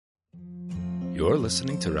You're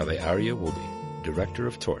listening to Rabbi Aryeh Wolbe, Director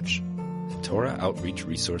of Torch, the Torah Outreach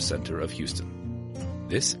Resource Center of Houston.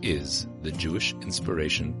 This is the Jewish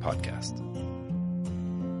Inspiration Podcast.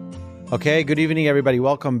 Okay, good evening, everybody.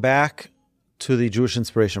 Welcome back to the Jewish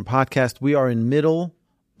Inspiration Podcast. We are in middle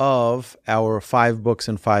of our 5 books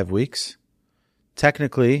in 5 weeks.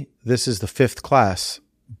 Technically, this is the 5th class,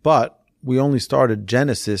 but we only started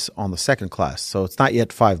Genesis on the 2nd class, so it's not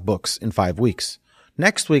yet 5 books in 5 weeks.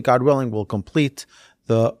 Next week, God willing, we'll complete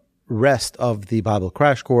the rest of the Bible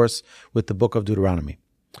crash course with the book of Deuteronomy.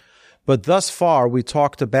 But thus far, we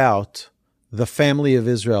talked about the family of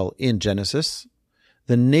Israel in Genesis,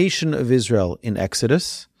 the nation of Israel in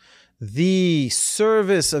Exodus, the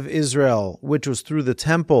service of Israel, which was through the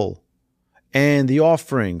temple and the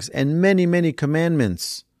offerings and many, many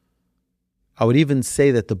commandments. I would even say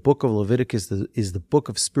that the book of Leviticus is the book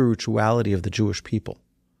of spirituality of the Jewish people.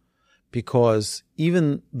 Because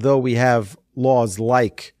even though we have laws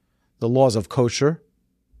like the laws of kosher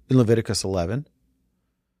in Leviticus 11,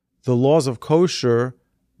 the laws of kosher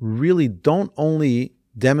really don't only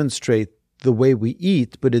demonstrate the way we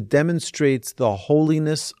eat, but it demonstrates the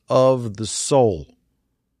holiness of the soul.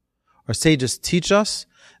 Our sages teach us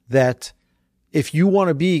that if you want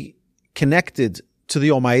to be connected to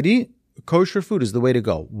the Almighty, kosher food is the way to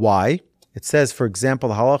go. Why? It says, for example,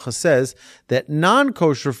 the halacha says that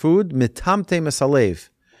non-kosher food, mitamte mesalev,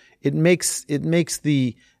 it makes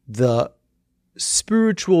the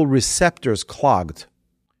spiritual receptors clogged.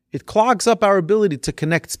 It clogs up our ability to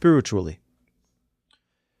connect spiritually.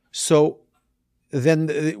 So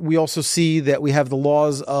then we also see that we have the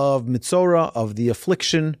laws of mitzora, of the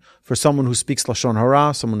affliction for someone who speaks lashon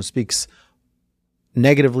hara, someone who speaks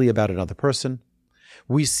negatively about another person.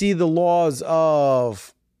 We see the laws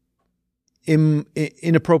of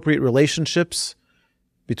inappropriate relationships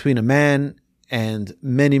between a man and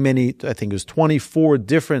many, I think it was 24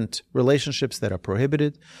 different relationships that are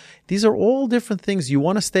prohibited. These are all different things. You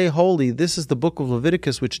want to stay holy. This is the book of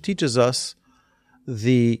Leviticus, which teaches us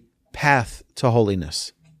the path to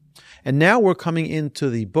holiness. And now we're coming into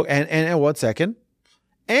the book, and 1 second.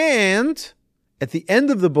 And at the end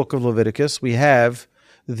of the book of Leviticus, we have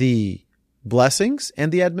the blessings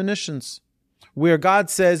and the admonitions, where God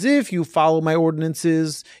says, if you follow my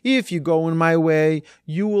ordinances, if you go in my way,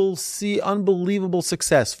 you will see unbelievable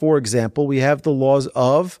success. For example, we have the laws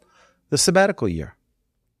of the sabbatical year,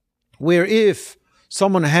 where if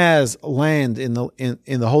someone has land in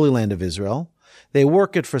the Holy Land of Israel, they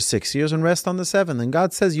work it for 6 years and rest on the 7th. And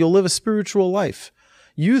God says, you'll live a spiritual life.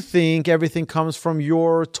 You think everything comes from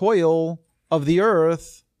your toil of the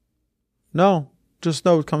earth. No, just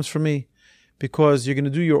know it comes from me. Because you're going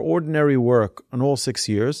to do your ordinary work on all 6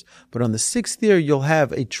 years, but on the 6th year, you'll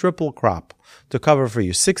have a triple crop to cover for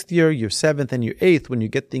you. 6th year, your 7th, and your 8th when you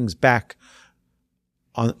get things back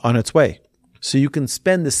on its way. So you can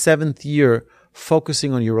spend the 7th year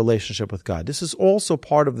focusing on your relationship with God. This is also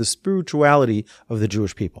part of the spirituality of the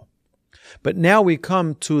Jewish people. But now we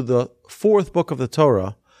come to the 4th book of the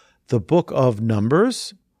Torah, the book of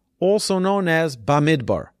Numbers, also known as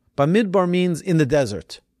Bamidbar. Bamidbar means in the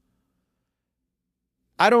desert.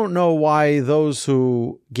 I don't know why those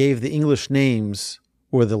who gave the English names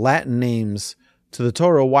or the Latin names to the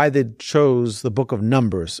Torah, why they chose the book of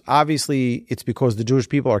Numbers. Obviously, it's because the Jewish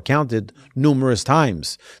people are counted numerous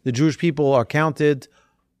times. The Jewish people are counted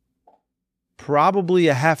probably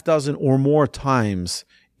a half dozen or more times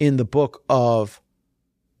in the book of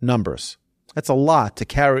Numbers. That's a lot to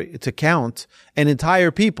count an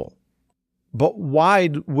entire people. But why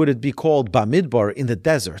would it be called Bamidbar, in the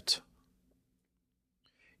desert?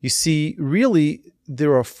 You see, really,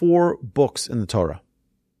 there are 4 books in the Torah.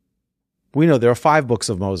 We know there are 5 books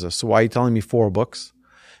of Moses, so why are you telling me 4 books?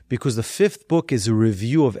 Because the 5th book is a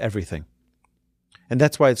review of everything. And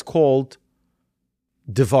that's why it's called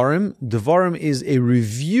Devarim. Devarim is a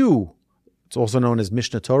review. It's also known as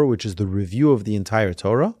Mishnah Torah, which is the review of the entire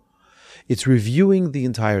Torah. It's reviewing the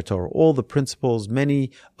entire Torah, all the principles. Many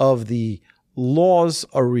of the laws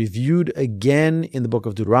are reviewed again in the book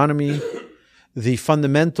of Deuteronomy. The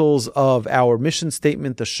fundamentals of our mission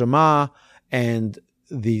statement, the Shema, and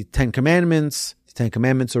the 10 Commandments. The 10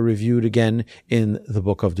 Commandments are reviewed again in the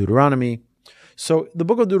book of Deuteronomy. So the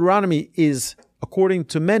book of Deuteronomy is, according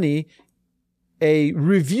to many, a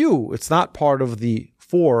review. It's not part of the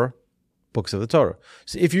 4 books of the Torah.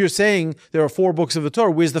 So if you're saying there are 4 books of the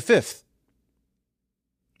Torah, where's the 5th?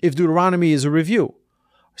 If Deuteronomy is a review.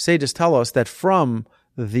 Sages tell us that from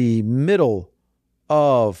the middle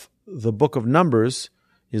of the book of Numbers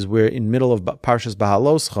is where in middle of Parshas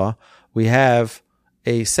Bahaloscha, we have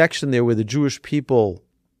a section there where the Jewish people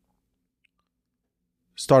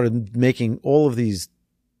started making all of these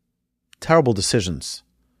terrible decisions.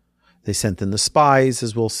 They sent in the spies,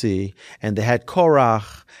 as we'll see, and they had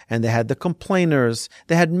Korach, and they had the complainers.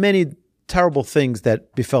 They had many terrible things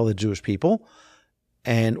that befell the Jewish people,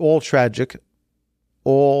 and all tragic,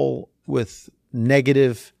 all with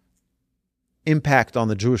negative impact on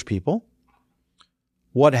the Jewish people.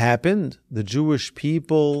 What happened? The Jewish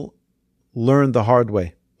people learned the hard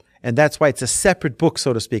way. And that's why it's a separate book,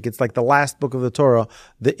 so to speak. It's like the last book of the Torah,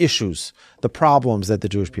 the issues, the problems that the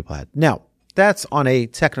Jewish people had. Now, that's on a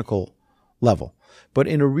technical level. But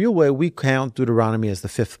in a real way, we count Deuteronomy as the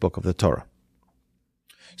fifth book of the Torah.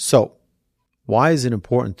 So, why is it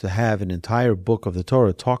important to have an entire book of the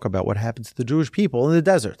Torah talk about what happened to the Jewish people in the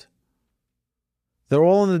desert? They're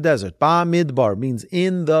all in the desert. Ba Midbar means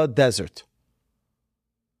in the desert.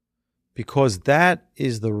 Because that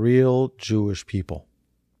is the real Jewish people.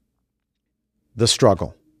 The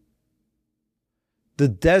struggle. The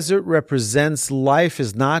desert represents life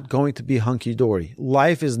is not going to be hunky-dory.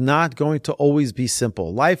 Life is not going to always be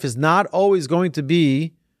simple. Life is not always going to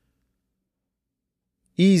be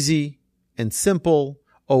easy and simple.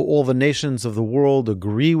 Oh, all the nations of the world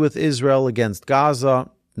agree with Israel against Gaza.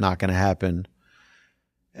 Not going to happen.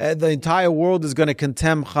 The entire world is going to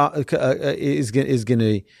condemn, is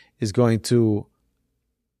going to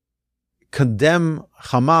condemn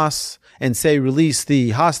Hamas and say, release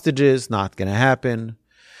the hostages. Not going to happen.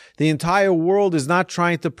 The entire world is not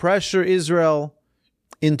trying to pressure Israel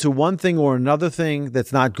into one thing or another thing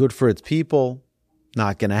that's not good for its people.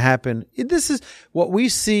 Not going to happen. This is what we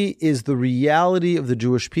see is the reality of the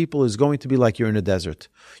Jewish people is going to be like you're in a desert.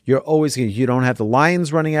 You're always going to, you don't have the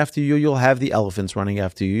lions running after you. You'll have the elephants running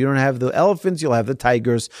after you. You don't have the elephants. You'll have the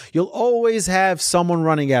tigers. You'll always have someone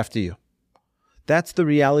running after you. That's the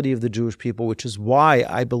reality of the Jewish people, which is why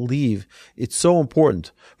I believe it's so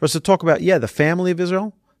important for us to talk about, the family of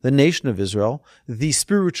Israel, the nation of Israel, the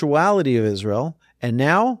spirituality of Israel, and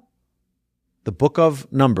now the book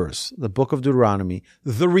of Numbers, the book of Deuteronomy,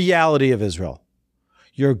 the reality of Israel.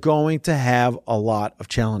 You're going to have a lot of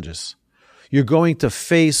challenges. You're going to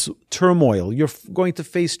face turmoil. You're going to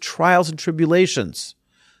face trials and tribulations.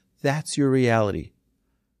 That's your reality.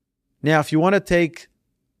 Now, if you want to take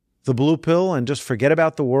the blue pill and just forget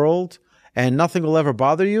about the world and nothing will ever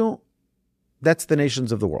bother you, that's the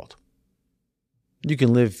nations of the world. You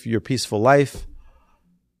can live your peaceful life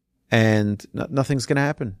and nothing's going to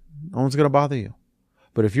happen. No one's going to bother you.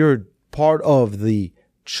 But if you're part of the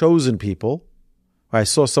chosen people, I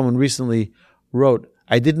saw someone recently wrote,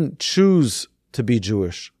 I didn't choose to be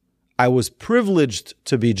Jewish. I was privileged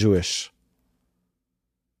to be Jewish.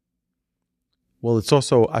 Well, it's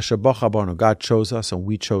also Asher Bacha Banu. God chose us and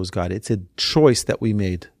we chose God. It's a choice that we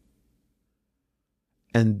made.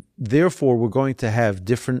 And therefore, we're going to have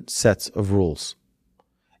different sets of rules.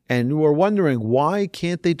 And we're wondering, why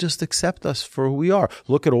can't they just accept us for who we are?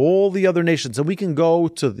 Look at all the other nations. And we can go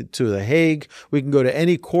to the Hague. We can go to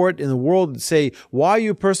any court in the world and say, why are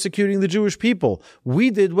you persecuting the Jewish people? We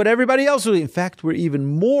did what everybody else did. In fact, we're even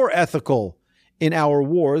more ethical in our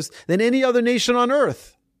wars than any other nation on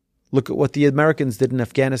earth. Look at what the Americans did in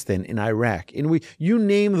Afghanistan, in Iraq. You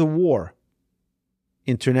name the war.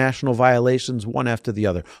 International violations, one after the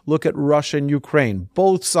other. Look at Russia and Ukraine.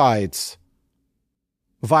 Both sides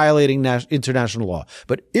violating international law.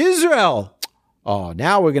 But Israel,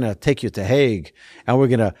 now we're going to take you to Hague and we're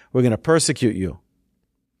going to persecute you.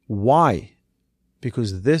 Why?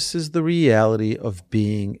 Because this is the reality of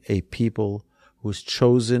being a people who's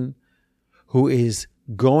chosen, who is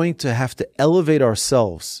going to have to elevate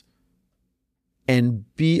ourselves and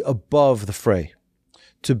be above the fray,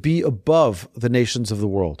 to be above the nations of the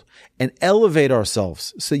world and elevate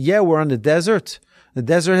ourselves. So we're on the desert. The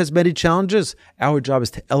desert has many challenges. Our job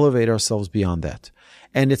is to elevate ourselves beyond that.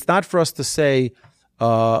 And it's not for us to say,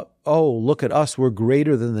 look at us, we're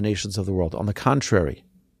greater than the nations of the world. On the contrary,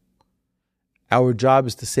 our job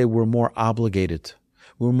is to say we're more obligated.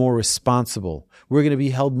 We're more responsible. We're going to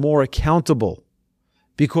be held more accountable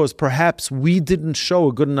because perhaps we didn't show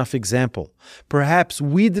a good enough example. Perhaps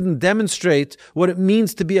we didn't demonstrate what it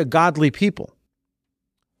means to be a godly people.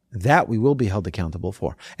 That we will be held accountable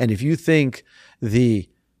for. And if you think the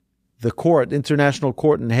international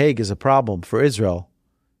court in Hague is a problem for Israel,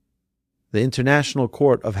 the international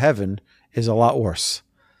court of heaven is a lot worse.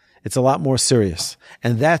 It's a lot more serious.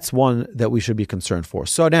 And that's one that we should be concerned for.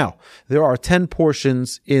 So now, there are 10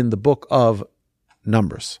 portions in the book of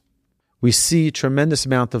Numbers. We see a tremendous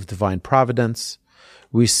amount of divine providence.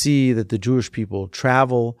 We see that the Jewish people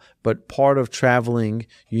travel, but part of traveling,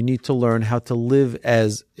 you need to learn how to live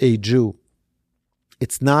as a Jew.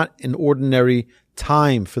 It's not an ordinary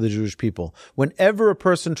time for the Jewish people. Whenever a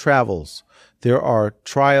person travels, there are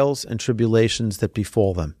trials and tribulations that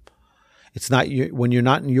befall them. It's not when you're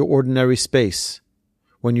not in your ordinary space,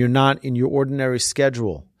 when you're not in your ordinary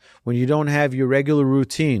schedule, when you don't have your regular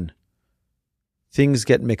routine, things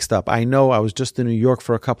get mixed up. I know I was just in New York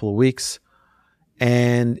for a couple of weeks,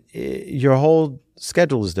 and your whole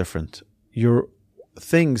schedule is different. Your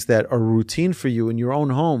things that are routine for you in your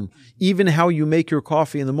own home, even how you make your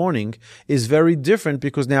coffee in the morning, is very different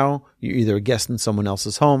because now you're either a guest in someone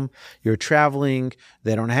else's home, you're traveling,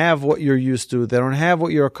 they don't have what you're used to, they don't have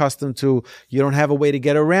what you're accustomed to, you don't have a way to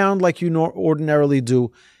get around like you ordinarily do.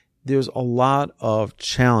 There's a lot of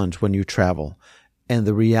challenge when you travel. And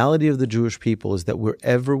the reality of the Jewish people is that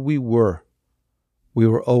wherever we were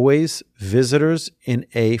always visitors in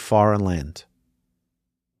a foreign land.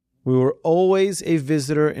 We were always a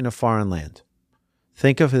visitor in a foreign land.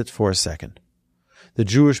 Think of it for a second. The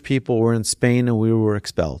Jewish people were in Spain and we were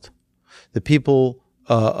expelled. The people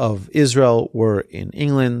of Israel were in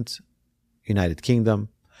England, United Kingdom.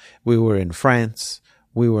 We were in France.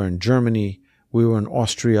 We were in Germany. We were in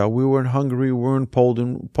Austria. We were in Hungary. We were in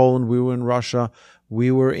Poland. We were in Russia.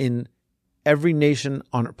 We were in every nation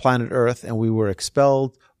on planet Earth, and we were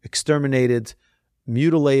expelled, exterminated,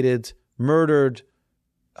 mutilated, murdered,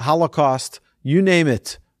 Holocaust, you name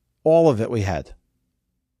it, all of it we had.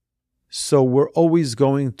 So we're always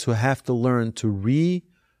going to have to learn to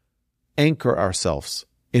re-anchor ourselves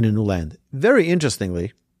in a new land. Very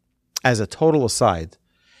interestingly, as a total aside,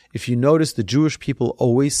 if you notice, the Jewish people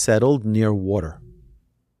always settled near water.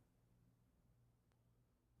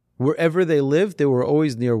 Wherever they lived, they were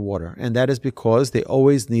always near water, and that is because they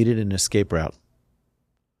always needed an escape route.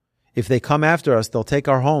 If they come after us, they'll take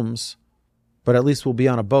our homes, but at least we'll be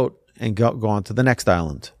on a boat and go on to the next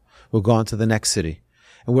island. We'll go on to the next city.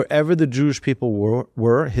 And wherever the Jewish people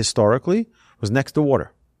were historically was next to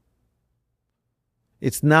water.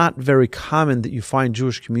 It's not very common that you find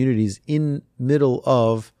Jewish communities in middle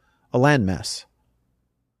of a landmass.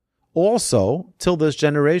 Also, till this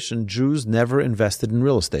generation, Jews never invested in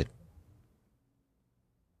real estate.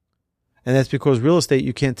 And that's because real estate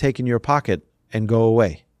you can't take in your pocket and go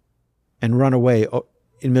away and run away in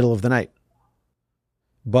the middle of the night.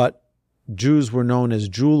 But Jews were known as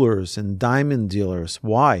jewelers and diamond dealers.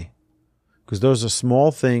 Why? Because those are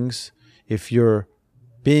small things. If you're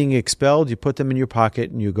being expelled, you put them in your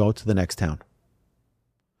pocket and you go to the next town.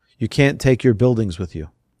 You can't take your buildings with you.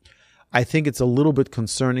 I think it's a little bit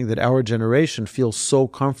concerning that our generation feels so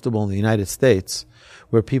comfortable in the United States,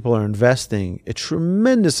 where people are investing a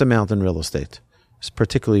tremendous amount in real estate,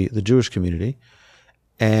 particularly the Jewish community,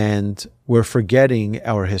 and we're forgetting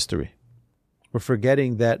our history. We're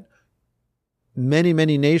forgetting that many,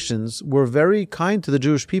 many nations were very kind to the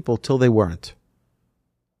Jewish people till they weren't.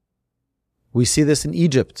 We see this in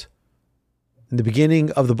Egypt, in the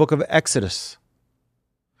beginning of the book of Exodus,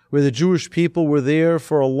 where the Jewish people were there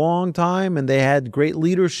for a long time and they had great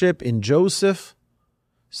leadership in Joseph.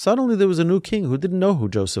 Suddenly there was a new king who didn't know who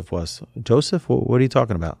Joseph was. Joseph? What are you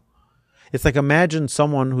talking about? It's like, imagine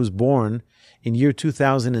someone who's born in year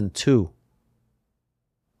 2002,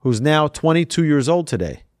 who's now 22 years old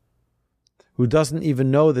today, who doesn't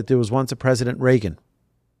even know that there was once a President Reagan.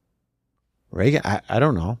 I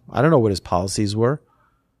don't know. I don't know what his policies were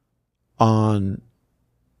on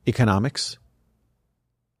economics,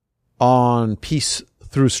 on peace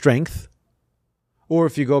through strength, or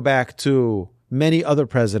if you go back to many other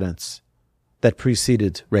presidents that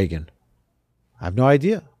preceded Reagan. I have no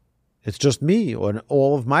idea. It's just me or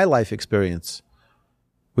all of my life experience,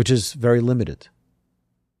 which is very limited.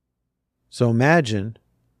 So imagine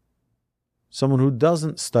someone who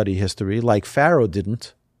doesn't study history, like Pharaoh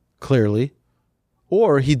didn't, clearly,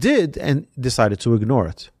 or he did and decided to ignore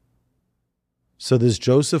it. So this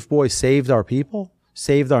Joseph boy saved our people,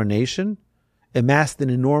 saved our nation, amassed an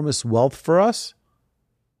enormous wealth for us.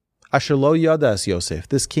 Asher lo yadas Yosef.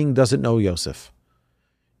 This king doesn't know Yosef.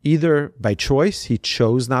 Either by choice, he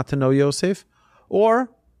chose not to know Yosef, or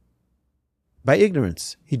by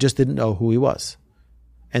ignorance, he just didn't know who he was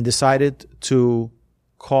and decided to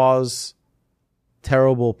cause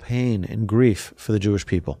terrible pain and grief for the Jewish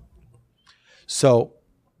people. So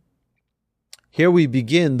here we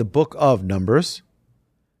begin the book of Numbers,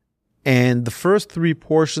 and the first three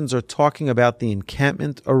portions are talking about the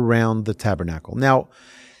encampment around the tabernacle. Now,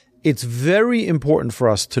 it's very important for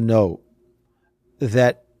us to know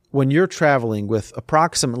that when you're traveling with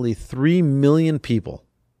approximately 3 million people,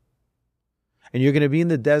 and you're going to be in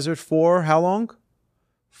the desert for how long?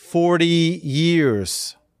 40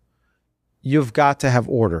 years. You've got to have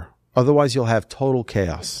order. Otherwise, you'll have total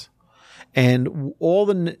chaos. And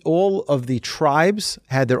all of the tribes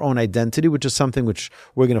had their own identity, which is something which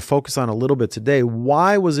we're going to focus on a little bit today.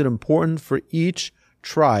 Why was it important for each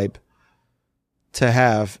tribe to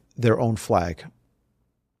have their own flag?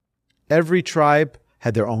 Every tribe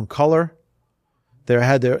had their own color. They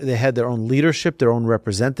had their own leadership, their own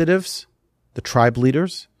representatives, the tribe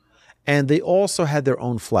leaders, and they also had their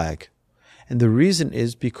own flag. And the reason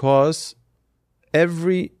is because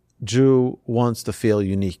every Jew wants to feel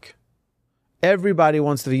unique. Everybody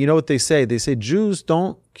wants to, you know what they say? They say Jews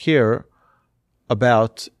don't care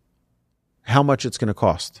about how much it's going to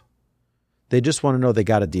cost. They just want to know they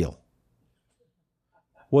got a deal.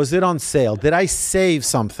 Was it on sale? Did I save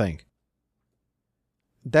something?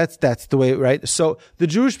 That's the way, right? So the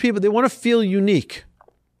Jewish people, they want to feel unique.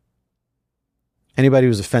 Anybody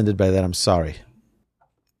who's offended by that, I'm sorry.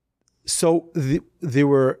 So there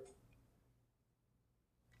were,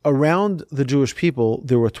 around the Jewish people,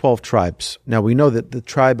 there were 12 tribes. Now we know that the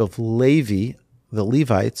tribe of Levi, the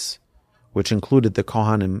Levites, which included the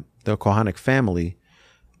Kohanim, the Kohanic family,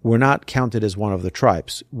 were not counted as one of the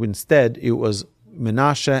tribes. Instead, it was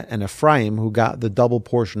Menashe and Ephraim who got the double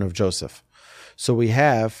portion of Joseph. So we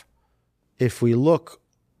have, if we look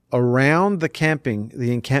around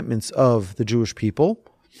the encampments of the Jewish people,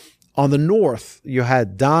 on the north, you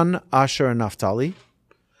had Dan, Asher, and Naphtali.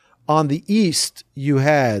 On the east, you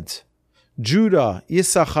had Judah,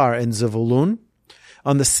 Issachar, and Zevulun.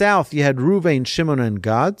 On the south, you had Reuven, Shimon, and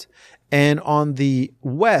Gad. And on the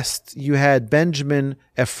west, you had Benjamin,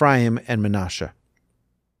 Ephraim, and Menashe.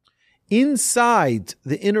 Inside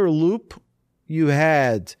the inner loop, you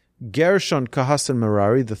had Gershon, Kahas, and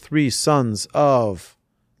Merari, the three sons of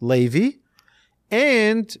Levi.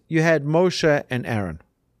 And you had Moshe and Aaron.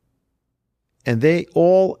 And they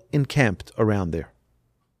all encamped around there.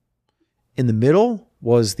 In the middle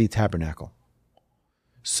was the tabernacle.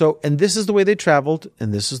 So, and this is the way they traveled,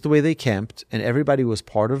 and this is the way they camped, and everybody was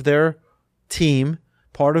part of their team,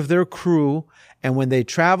 part of their crew, and when they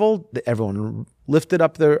traveled, everyone lifted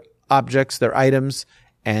up their objects, their items,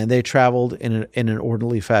 and they traveled in an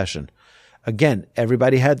orderly fashion. Again,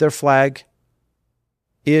 everybody had their flag,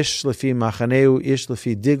 Ish lefi machaneu, Ish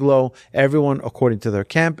lefi diglo, everyone according to their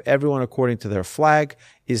camp, everyone according to their flag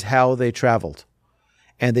is how they traveled.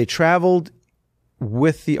 And they traveled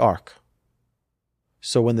with the ark.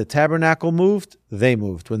 So when the tabernacle moved, they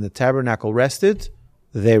moved. When the tabernacle rested,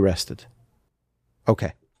 they rested.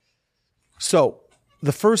 Okay. So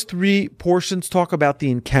the first three portions talk about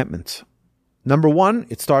the encampment. Number one,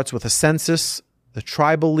 it starts with a census. The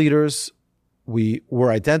tribal leaders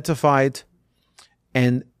were identified,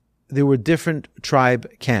 and there were different tribe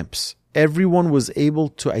camps. Everyone was able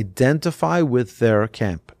to identify with their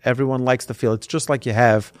camp. Everyone likes to feel, it's just like you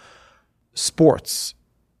have sports.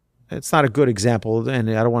 It's not a good example, and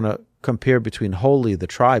I don't want to compare between the holy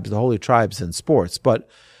tribes and sports, but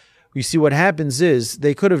you see what happens is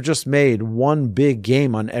they could have just made one big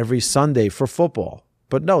game on every Sunday for football.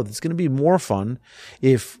 But no, it's going to be more fun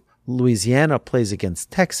if Louisiana plays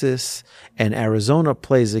against Texas and Arizona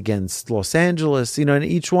plays against Los Angeles, and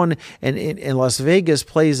each one, and Las Vegas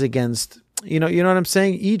plays against, you know what I'm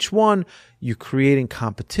saying? Each one, you're creating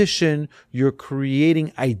competition, you're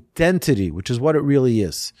creating identity, which is what it really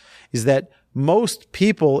is that most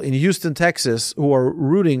people in Houston, Texas, who are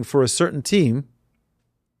rooting for a certain team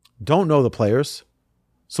don't know the players.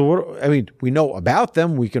 So we know about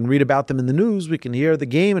them. We can read about them in the news. We can hear the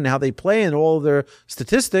game and how they play and all of their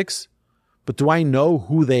statistics. But do I know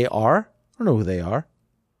who they are? I don't know who they are.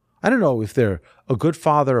 I don't know if they're a good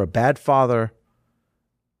father, a bad father,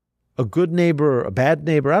 a good neighbor, a bad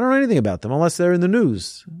neighbor. I don't know anything about them unless they're in the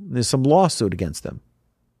news. There's some lawsuit against them,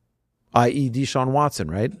 i.e. Deshaun Watson,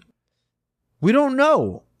 right? We don't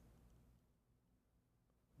know.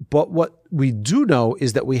 But what we do know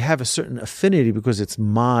is that we have a certain affinity because it's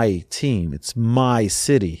my team. It's my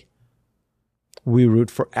city. We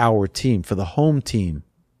root for our team, for the home team.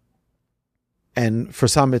 And for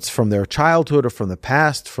some, it's from their childhood or from the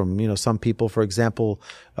past. From, some people, for example,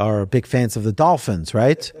 are big fans of the Dolphins,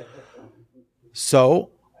 right?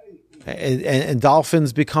 So, and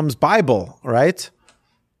Dolphins becomes Bible, right?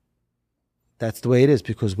 That's the way it is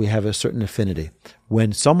because we have a certain affinity.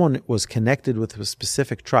 When someone was connected with a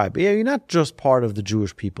specific tribe, you're not just part of the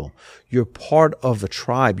Jewish people. You're part of the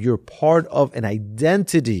tribe. You're part of an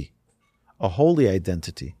identity, a holy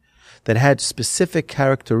identity that had specific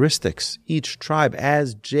characteristics, each tribe,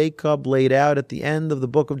 as Jacob laid out at the end of the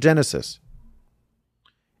book of Genesis.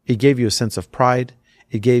 It gave you a sense of pride.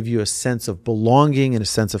 It gave you a sense of belonging and a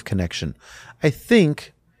sense of connection. I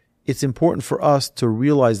think it's important for us to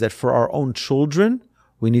realize that for our own children,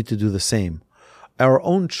 we need to do the same. Our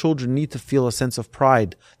own children need to feel a sense of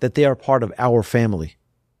pride that they are part of our family.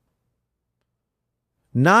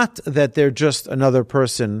 Not that they're just another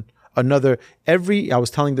person, I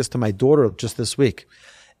was telling this to my daughter just this week.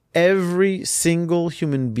 Every single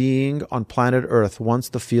human being on planet Earth wants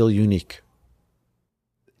to feel unique.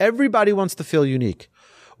 Everybody wants to feel unique.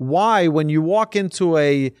 Why, when you walk into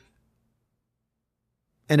an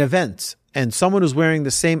event and someone who's wearing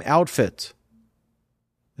the same outfit,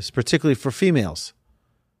 this is particularly for females,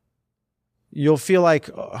 you'll feel like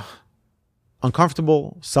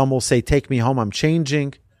uncomfortable. Some will say, take me home, I'm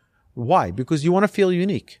changing. Why? Because you want to feel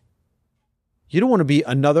unique. You don't want to be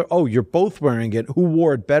another, you're both wearing it. Who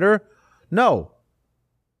wore it better? No.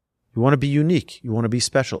 You want to be unique. You want to be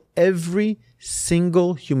special. Every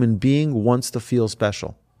single human being wants to feel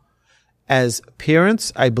special. As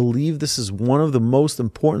parents, I believe this is one of the most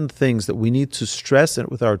important things that we need to stress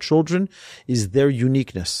with our children is their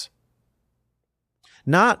uniqueness.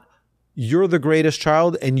 Not, you're the greatest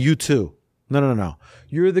child and you too. No.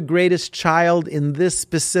 You're the greatest child in this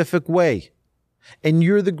specific way. And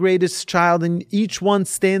you're the greatest child, and each one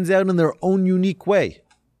stands out in their own unique way.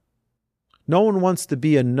 No one wants to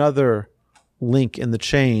be another link in the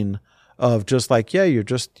chain of just like,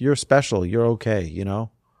 you're special, you're okay,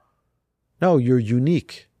 No, you're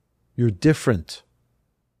unique. You're different.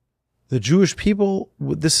 The Jewish people,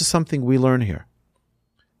 this is something we learn here.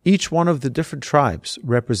 Each one of the different tribes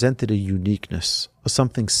represented a uniqueness,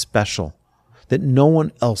 something special that no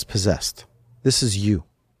one else possessed. This is you.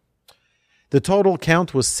 The total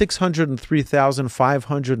count was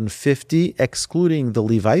 603,550, excluding the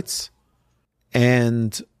Levites.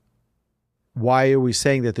 And why are we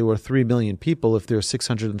saying that there were 3 million people if there are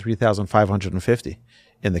 603,550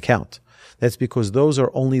 in the count? That's because those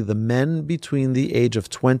are only the men between the age of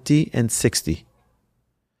 20 and 60.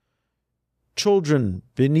 Children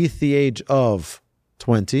beneath the age of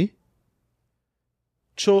 20,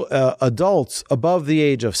 adults above the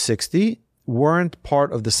age of 60 weren't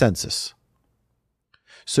part of the census.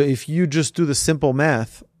 So if you just do the simple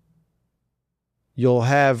math, you'll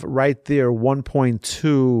have right there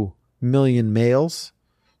 1.2 million males,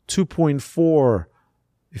 2.4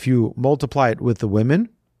 if you multiply it with the women.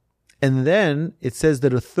 And then it says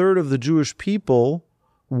that a third of the Jewish people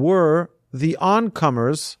were the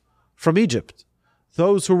oncomers from Egypt.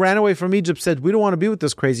 Those who ran away from Egypt said, we don't want to be with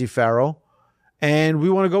this crazy Pharaoh, and we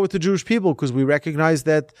want to go with the Jewish people because we recognize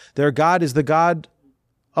that their God is the God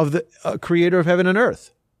of the creator of heaven and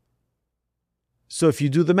earth. So if you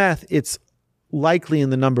do the math, it's likely in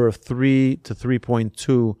the number of 3 to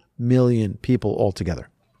 3.2 million people altogether.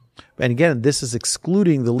 And again, this is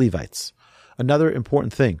excluding the Levites. Another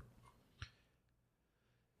important thing.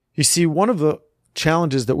 You see, one of the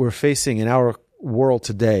challenges that we're facing in our world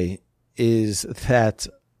today is that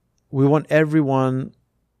we want everyone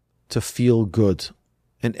to feel good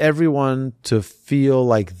and everyone to feel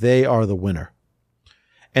like they are the winner.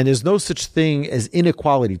 And there's no such thing as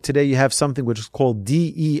inequality. Today you have something which is called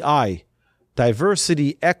DEI,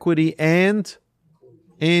 diversity, equity, and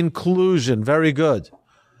inclusion. Very good.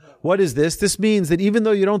 What is this? This means that even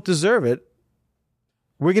though you don't deserve it,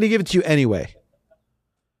 we're going to give it to you anyway.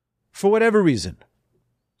 For whatever reason.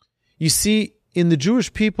 You see, in the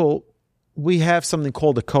Jewish people, we have something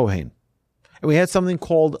called a Kohen. And we had something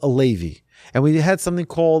called a Levi. And we had something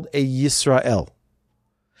called a Yisrael.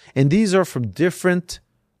 And these are from different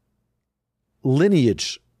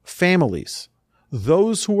lineage, families.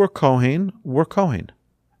 Those who were Kohen,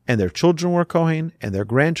 and their children were Kohen, and their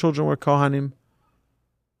grandchildren were Kohanim,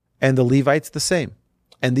 and the Levites the same.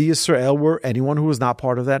 And the Yisrael were anyone who was not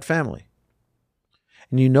part of that family.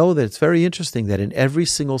 And you know that it's very interesting that in every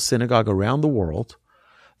single synagogue around the world,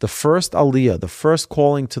 the first aliyah, the first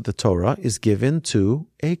calling to the Torah is given to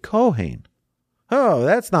a Kohen. Oh,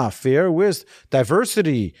 that's not fair. Where's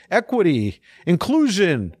diversity, equity,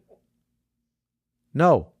 inclusion?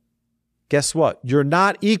 No. Guess what? You're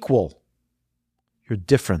not equal. You're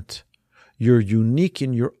different. You're unique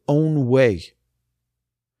in your own way.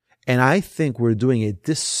 And I think we're doing a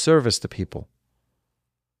disservice to people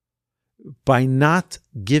by not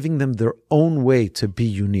giving them their own way to be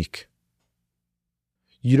unique.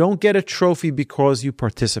 You don't get a trophy because you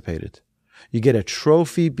participated. You get a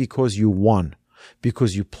trophy because you won,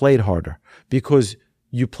 because you played harder, because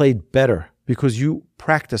you played better, because you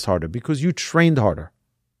practiced harder, because you trained harder.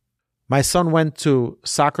 My son went to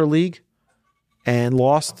soccer league and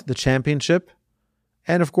lost the championship.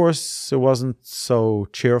 And of course, it wasn't so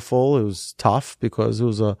cheerful. It was tough because it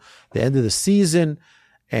was the end of the season.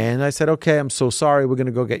 And I said, okay, I'm so sorry. We're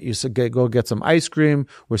going to go get some ice cream.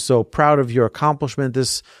 We're so proud of your accomplishment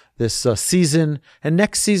this season. And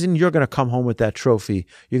next season, you're going to come home with that trophy.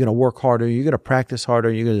 You're going to work harder. You're going to practice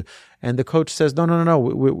harder. And the coach says, no,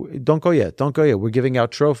 we don't go yet. Don't go yet. We're giving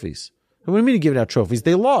out trophies. What do you mean you're giving out trophies?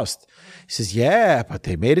 They lost. He says, yeah, but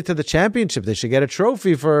they made it to the championship. They should get a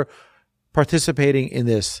trophy for participating in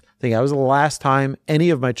this thing. That was the last time any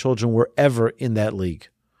of my children were ever in that league.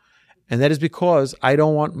 And that is because I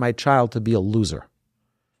don't want my child to be a loser.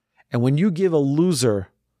 And when you give a loser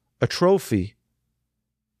a trophy,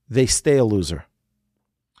 they stay a loser.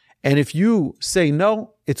 And if you say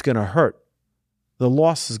no, it's going to hurt. The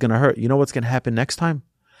loss is going to hurt. You know what's going to happen next time?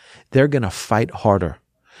 They're going to fight harder.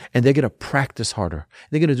 And they're going to practice harder.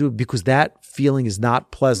 They're going to do it because that feeling is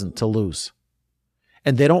not pleasant to lose.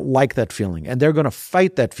 And they don't like that feeling. And they're going to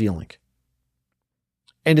fight that feeling.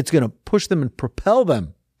 And it's going to push them and propel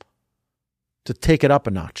them to take it up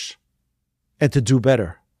a notch and to do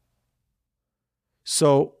better.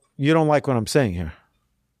 So you don't like what I'm saying here.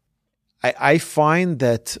 I find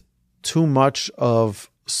that too much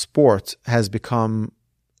of sport has become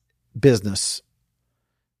business.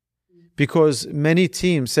 Because many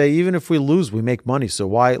teams say, even if we lose, we make money. So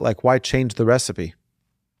why change the recipe?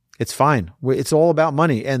 It's fine. It's all about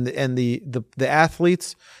money. And the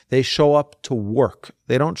athletes, they show up to work.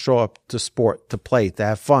 They don't show up to sport, to play, to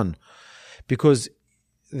have fun. Because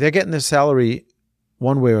they're getting their salary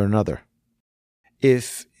one way or another.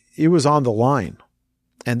 If it was on the line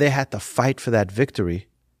and they had to fight for that victory,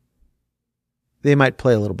 they might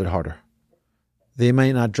play a little bit harder. They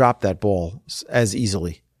might not drop that ball as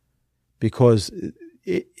easily because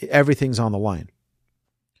everything's on the line.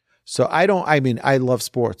 So I love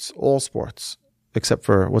sports, all sports. Except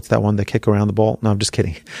for, what's that one, they kick around the ball? No, I'm just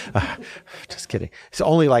kidding. Just kidding. It's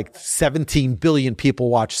only like 17 billion people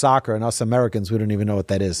watch soccer, and us Americans, we don't even know what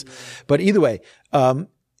that is. But either way,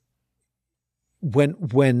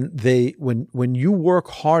 when you work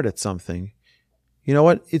hard at something, you know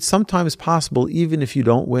what? It's sometimes possible, even if you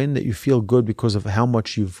don't win, that you feel good because of how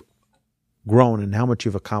much you've grown and how much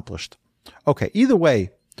you've accomplished. Okay, either way,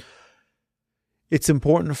 it's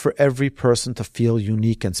important for every person to feel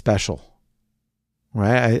unique and special.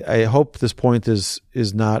 Right? I hope this point is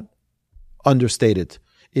not understated.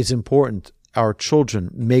 It's important. Our children,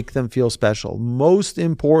 make them feel special. Most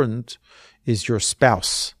important is your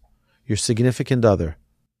spouse, your significant other.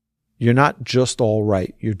 You're not just all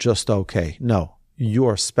right. You're just okay. No, you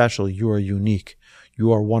are special. You are unique.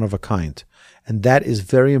 You are one of a kind. And that is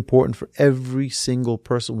very important for every single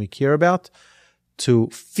person we care about to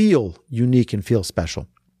feel unique and feel special.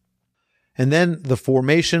 And then the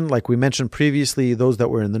formation, like we mentioned previously, those that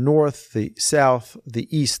were in the north, the south, the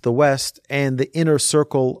east, the west, and the inner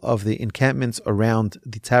circle of the encampments around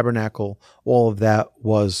the tabernacle, all of that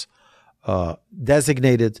was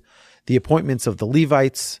designated. The appointments of the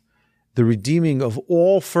Levites, the redeeming of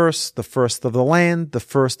all first, the first of the land, the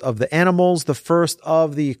first of the animals, the first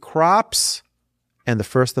of the crops, and the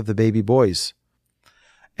first of the baby boys.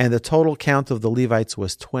 And the total count of the Levites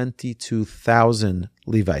was 22,000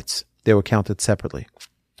 Levites. They were counted separately.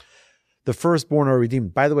 The firstborn are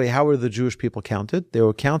redeemed. By the way, how were the Jewish people counted? They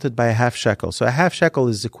were counted by a half shekel. So a half shekel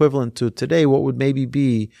is equivalent to today what would maybe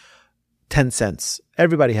be 10 cents.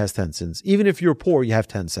 Everybody has 10 cents. Even if you're poor, you have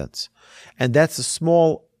 10 cents. And that's a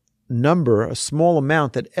small number, a small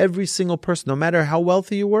amount that every single person, no matter how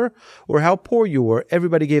wealthy you were or how poor you were,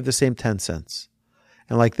 everybody gave the same 10 cents.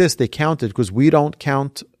 And like this, they counted because we don't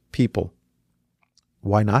count people.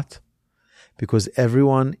 Why not? Because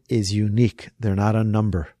everyone is unique. They're not a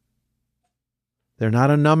number. They're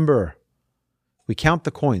not a number. We count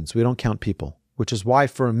the coins. We don't count people, which is why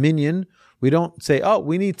for a minyan, we don't say, oh,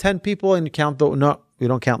 we need 10 people and count the, no, we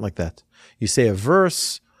don't count like that. You say a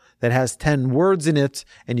verse that has 10 words in it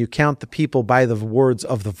and you count the people by the words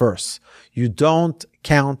of the verse. You don't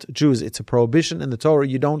count Jews. It's a prohibition in the Torah.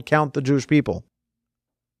 You don't count the Jewish people.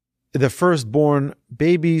 The firstborn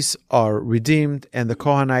babies are redeemed and the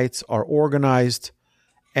Kohanites are organized.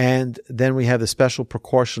 And then we have the special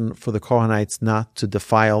precaution for the Kohanites not to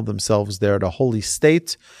defile themselves. They're at a holy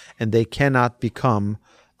state and they cannot become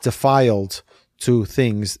defiled to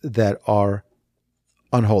things that are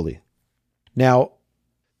unholy. Now,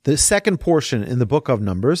 the second portion in the book of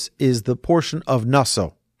Numbers is the portion of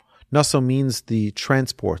Naso. Naso means the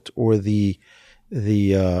transport or the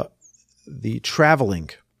traveling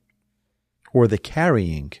or the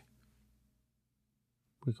carrying.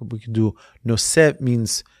 We could do Noseh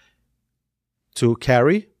means to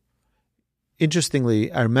carry.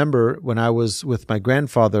 Interestingly, I remember when I was with my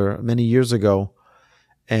grandfather many years ago,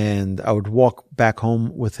 And I would walk back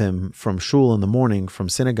home with him from shul in the morning, from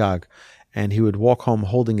synagogue, and he would walk home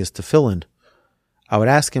holding his tefillin. I would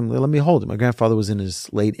ask him, let me hold it. My grandfather was in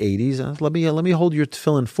his late 80s. And I said, let me hold your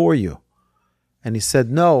tefillin for you. And he said,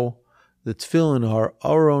 no, the tefillin are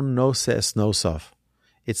aron noses nosav.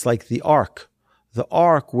 It's like the ark. The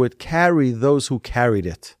ark would carry those who carried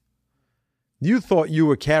it. You thought you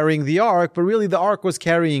were carrying the ark, but really the ark was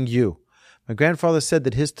carrying you. My grandfather said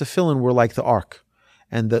that his tefillin were like the ark.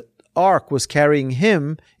 And the ark was carrying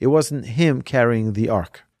him. It wasn't him carrying the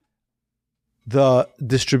ark. The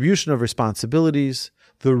distribution of responsibilities,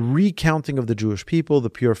 the recounting of the Jewish people, the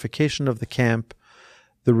purification of the camp,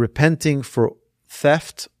 the repenting for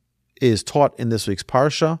theft is taught in this week's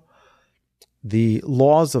parsha. The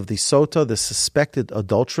laws of the sota, the suspected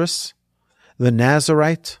adulteress, the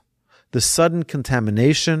Nazarite, the sudden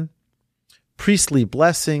contamination, priestly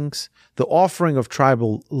blessings, the offering of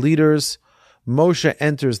tribal leaders. Moshe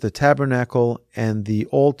enters the tabernacle and the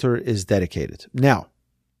altar is dedicated. Now,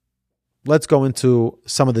 let's go into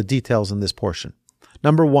some of the details in this portion.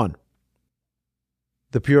 Number 1,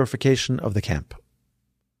 the purification of the camp.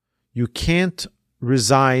 You can't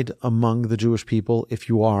reside among the Jewish people if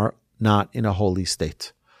you are not in a holy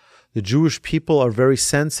state. The Jewish people are very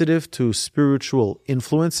sensitive to spiritual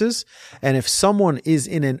influences, and if someone is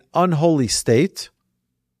in an unholy state,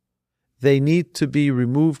 they need to be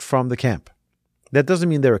removed from the camp. That doesn't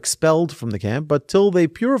mean they're expelled from the camp, but till they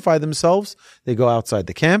purify themselves, they go outside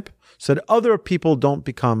the camp so that other people don't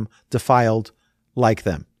become defiled like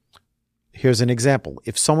them. Here's an example.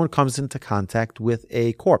 If someone comes into contact with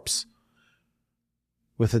a corpse,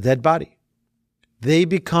 with a dead body, they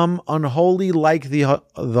become unholy like the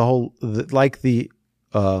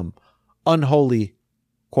unholy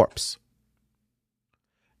corpse.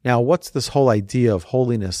 Now, what's this whole idea of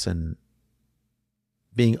holiness and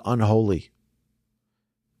being unholy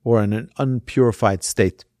or in an unpurified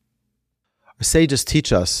state? Our sages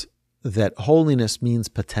teach us that holiness means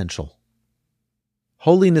potential.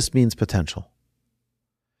 Holiness means potential.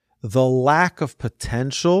 The lack of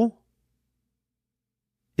potential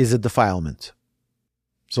is a defilement.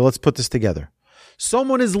 So let's put this together.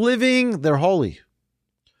 Someone is living, they're holy.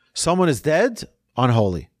 Someone is dead,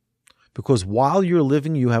 unholy. Because while you're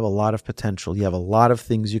living, you have a lot of potential. You have a lot of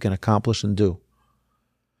things you can accomplish and do.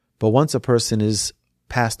 But once a person is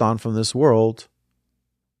passed on from this world,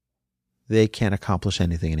 they can't accomplish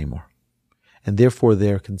anything anymore. And therefore,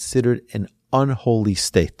 they are considered an unholy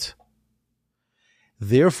state.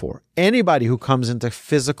 Therefore, anybody who comes into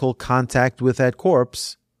physical contact with that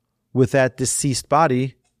corpse, with that deceased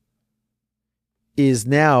body, is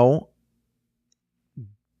now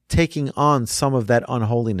taking on some of that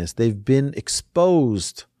unholiness. They've been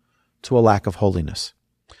exposed to a lack of holiness.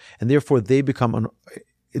 And therefore, they become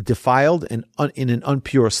defiled and in an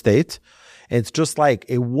unpure state. And it's just like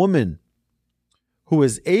a woman who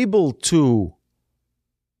is able to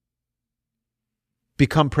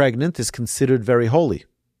become pregnant is considered very holy.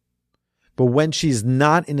 But when she's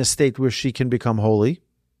not in a state where she can become holy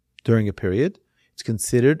during a period, it's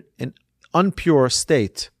considered an unpure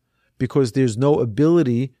state because there's no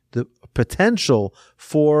ability, the potential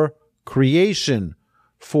for creation,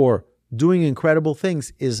 for doing incredible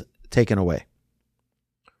things is taken away.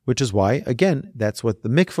 Which is why, again, that's what the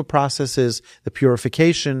mikveh process is, the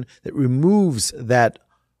purification that removes that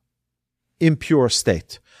impure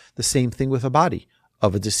state. The same thing with a body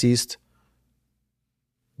of a deceased.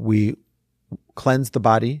 We cleanse the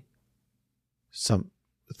body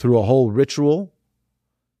through a whole ritual,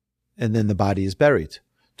 and then the body is buried.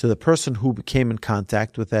 To the person who came in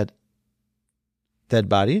contact with that dead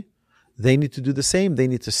body, they need to do the same. They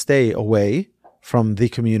need to stay away from the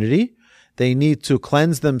community. They need to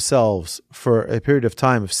cleanse themselves for a period of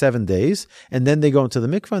time of 7 days, and then they go into the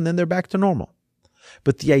mikveh, and then they're back to normal.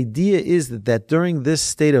 But the idea is that during this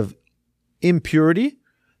state of impurity,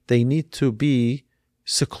 they need to be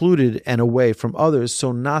secluded and away from others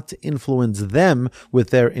so not to influence them with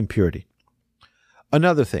their impurity.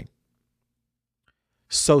 Another thing,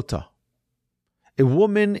 sota. A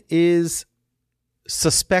woman is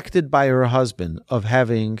suspected by her husband of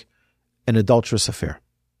having an adulterous affair.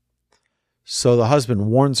 So the husband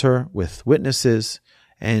warns her with witnesses,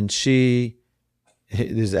 and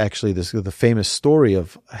there's actually the famous story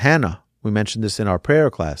of Hannah. We mentioned this in our prayer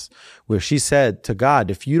class, where she said to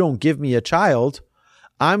God, if you don't give me a child,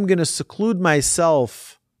 I'm going to seclude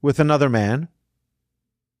myself with another man,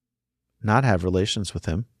 not have relations with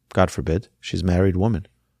him. God forbid, she's a married woman.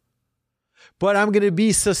 But I'm going to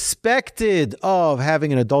be suspected of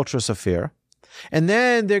having an adulterous affair. And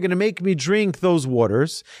then they're going to make me drink those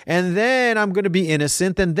waters. And then I'm going to be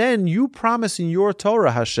innocent. And then you promise in your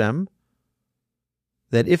Torah, Hashem,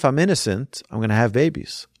 that if I'm innocent, I'm going to have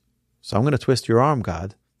babies. So I'm going to twist your arm,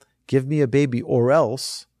 God. Give me a baby, or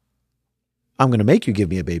else I'm going to make you give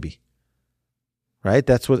me a baby. Right?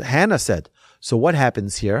 That's what Hannah said. So what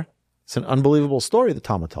happens here? It's an unbelievable story the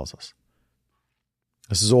Talmud tells us.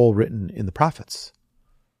 This is all written in the prophets.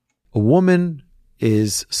 A woman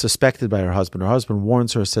is suspected by her husband. Her husband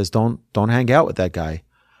warns her, says, don't hang out with that guy.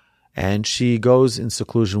 And she goes in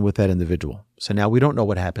seclusion with that individual. So now we don't know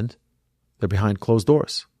what happened. They're behind closed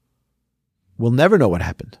doors. We'll never know what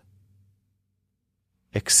happened.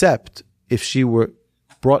 Except if she were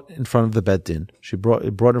brought in front of the Beit Din. She brought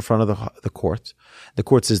in front of the court. The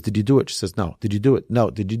court says, did you do it? She says, no. Did you do it? No.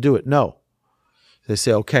 Did you do it? No. They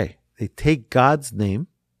say, okay. They take God's name.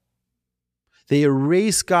 They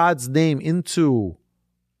erase God's name into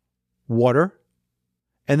water.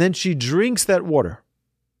 And then she drinks that water.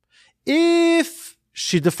 If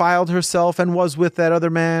she defiled herself and was with that other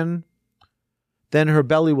man, then her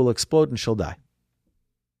belly will explode and she'll die.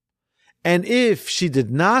 And if she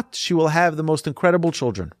did not, she will have the most incredible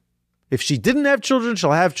children. If she didn't have children,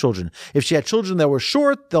 she'll have children. If she had children that were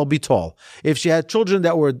short, they'll be tall. If she had children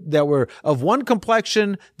that were of one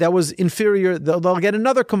complexion that was inferior, they'll get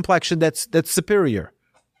another complexion that's superior,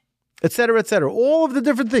 etc., etc. All of the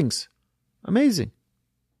different things. Amazing.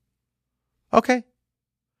 Okay.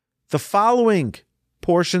 The following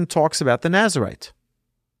portion talks about the Nazirite.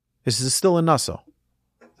 This is still in Nassau.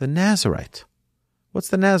 The Nazirite. What's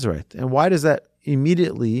the Nazirite? And why does that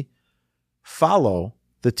immediately follow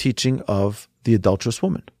the teaching of the adulterous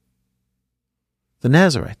woman? The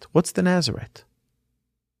Nazirite. What's the Nazirite?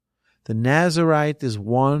 The Nazirite is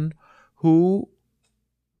one who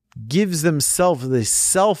gives themselves, they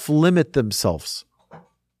self-limit themselves.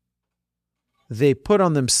 They put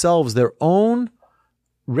on themselves their own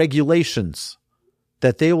regulations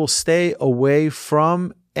that they will stay away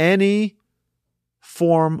from any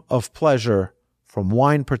form of pleasure, from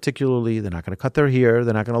wine particularly. They're not going to cut their hair.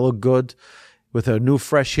 They're not going to look good with a new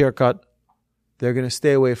fresh haircut. They're going to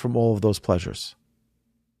stay away from all of those pleasures.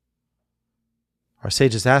 Our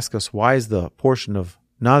sages ask us, why is the portion of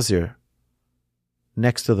Nazir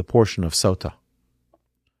next to the portion of Sota?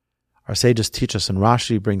 Our sages teach us, and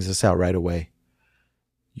Rashi brings this out right away.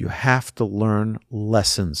 You have to learn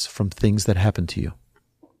lessons from things that happen to you.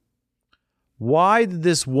 Why did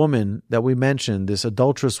this woman that we mentioned, this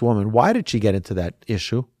adulterous woman, why did she get into that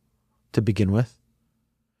issue to begin with?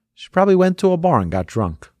 She probably went to a bar and got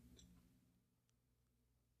drunk.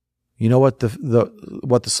 You know what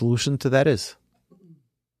the solution to that is?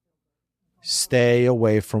 Stay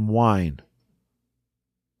away from wine.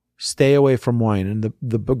 Stay away from wine. And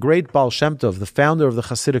the great Baal Shem Tov, the founder of the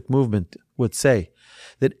Hasidic movement, would say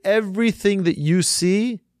that everything that you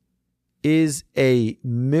see is a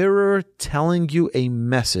mirror telling you a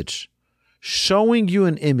message, showing you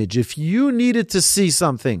an image. If you needed to see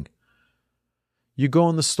something, you go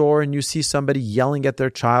in the store and you see somebody yelling at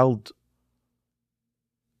their child.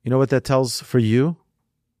 You know what that tells for you?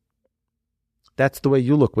 That's the way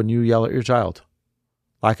you look when you yell at your child.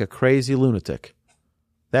 Like a crazy lunatic.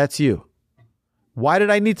 That's you. Why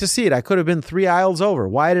did I need to see it? I could have been 3 aisles over.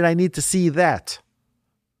 Why did I need to see that?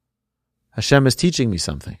 Hashem is teaching me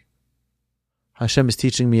something. Hashem is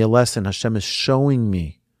teaching me a lesson. Hashem is showing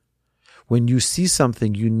me. When you see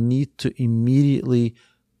something, you need to immediately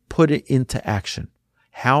put it into action.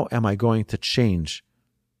 How am I going to change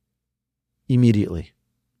immediately?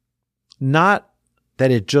 Not that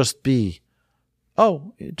it just be,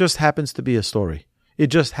 oh, it just happens to be a story. It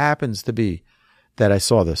just happens to be that I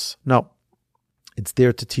saw this. No, it's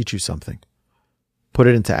there to teach you something. Put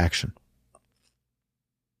it into action.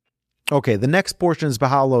 Okay, the next portion is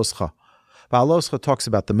B'Ha'aloscha. Ba'aloscha talks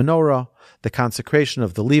about the menorah, the consecration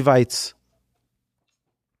of the Levites,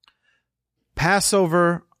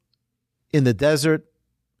 Passover in the desert,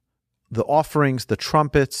 the offerings, the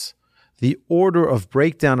trumpets, the order of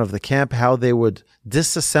breakdown of the camp, how they would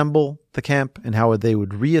disassemble the camp and how they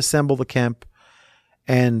would reassemble the camp.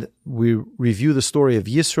 And we review the story of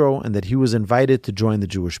Yisro and that he was invited to join the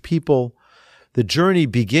Jewish people. The journey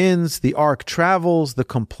begins, the ark travels, the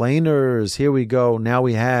complainers, here we go, now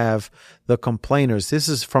we have the complainers. This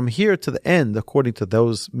is from here to the end, according to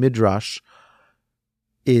those midrash,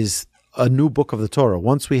 is a new book of the Torah.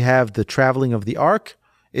 Once we have the traveling of the ark,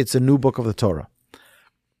 it's a new book of the Torah.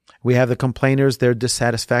 We have the complainers, their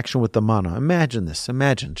dissatisfaction with the manna. Imagine this,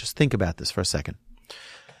 just think about this for a second.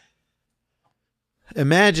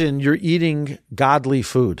 Imagine you're eating godly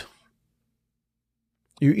food.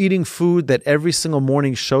 You're eating food that every single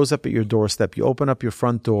morning shows up at your doorstep. You open up your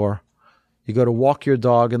front door. You go to walk your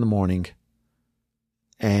dog in the morning.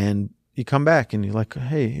 And you come back and you're like,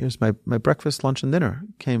 hey, here's my breakfast, lunch, and dinner.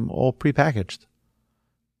 It came all prepackaged.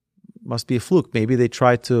 Must be a fluke. Maybe they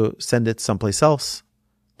tried to send it someplace else,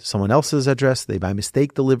 to someone else's address. They by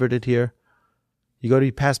mistake delivered it here.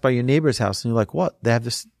 You pass by your neighbor's house and you're like, what? They have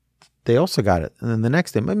this. They also got it. And then the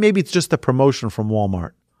next day, maybe it's just a promotion from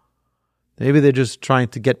Walmart. Maybe they're just trying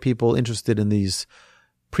to get people interested in these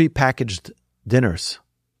prepackaged dinners.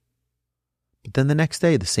 But then the next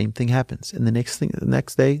day, the same thing happens. And the next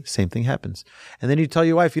day, same thing happens. And then you tell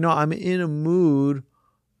your wife, I'm in a mood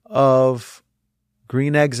of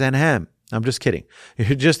green eggs and ham. I'm just kidding.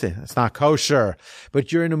 It's not kosher.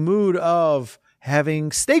 But you're in a mood of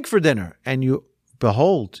having steak for dinner. And you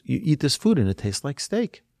eat this food and it tastes like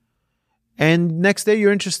steak. And next day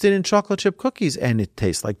you're interested in chocolate chip cookies and it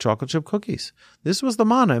tastes like chocolate chip cookies. This was the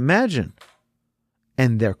manna, imagine.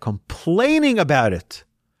 And they're complaining about it.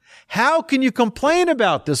 How can you complain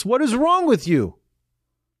about this? What is wrong with you?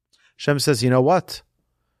 Hashem says, you know what?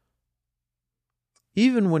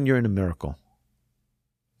 Even when you're in a miracle,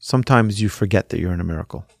 sometimes you forget that you're in a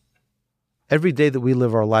miracle. Every day that we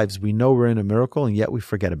live our lives, we know we're in a miracle and yet we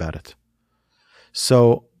forget about it.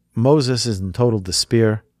 So Moses is in total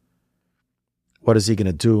despair. What is he going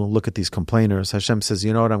to do? Look at these complainers. Hashem says,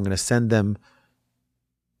 you know what? I'm going to send them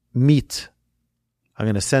meat. I'm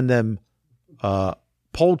going to send them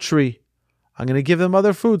poultry. I'm going to give them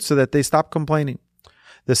other food so that they stop complaining.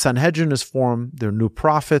 The Sanhedrin is formed. There are new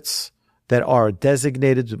prophets that are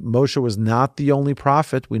designated. Moshe was not the only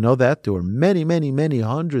prophet. We know that. There were many, many, many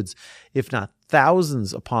hundreds, if not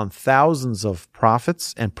thousands upon thousands of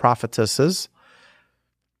prophets and prophetesses.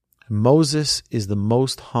 Moses is the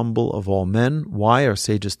most humble of all men. Why? Our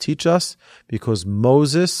sages teach us. Because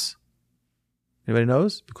Moses, anybody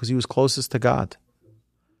knows? Because he was closest to God.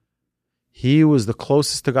 He was the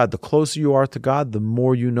closest to God. The closer you are to God, the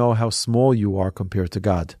more you know how small you are compared to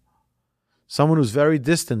God. Someone who's very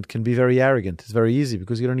distant can be very arrogant. It's very easy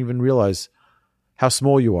because you don't even realize how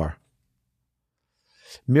small you are.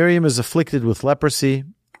 Miriam is afflicted with leprosy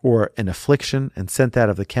or an affliction and sent out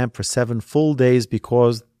of the camp for 7 full days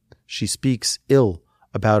because she speaks ill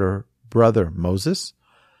about her brother Moses.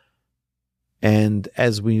 And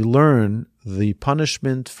as we learn, the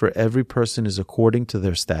punishment for every person is according to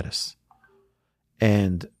their status.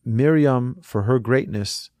 And Miriam, for her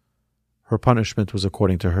greatness, her punishment was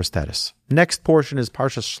according to her status. Next portion is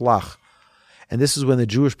Parshas Shlach. And this is when the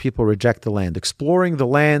Jewish people reject the land. Exploring the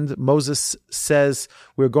land, Moses says,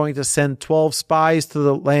 we're going to send 12 spies to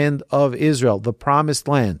the land of Israel, the promised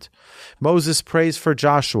land. Moses prays for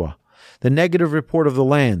Joshua. The negative report of the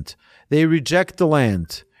land. They reject the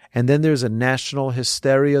land. And then there's a national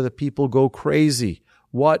hysteria. The people go crazy.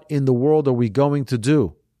 What in the world are we going to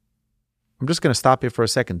do? I'm just going to stop here for a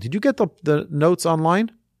second. Did you get the notes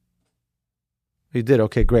online? You did?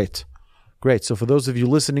 Okay, great. Great. So for those of you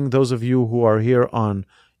listening, those of you who are here on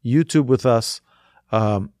YouTube with us,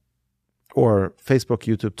 or Facebook,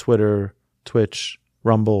 YouTube, Twitter, Twitch,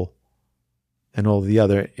 Rumble, and all the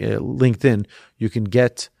other, LinkedIn, you can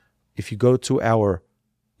get, if you go to our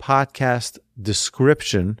podcast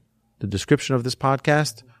description, the description of this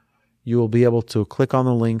podcast, you will be able to click on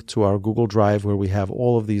the link to our Google Drive where we have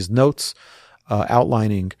all of these notes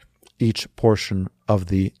outlining each portion of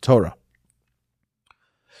the Torah.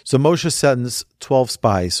 So Moshe sends 12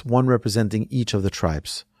 spies, one representing each of the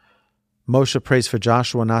tribes. Moshe prays for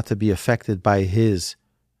Joshua not to be affected by his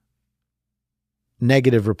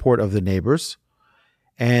negative report of the neighbors.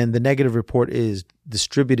 And the negative report is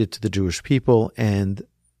distributed to the Jewish people, and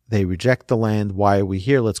they reject the land. Why are we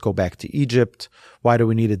here? Let's go back to Egypt. Why do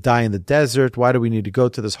we need to die in the desert? Why do we need to go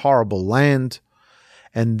to this horrible land?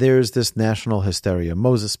 And there's this national hysteria.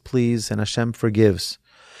 Moses pleads, and Hashem forgives.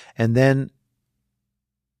 And then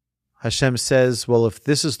Hashem says, well, if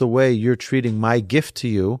this is the way you're treating my gift to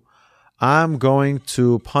you, I'm going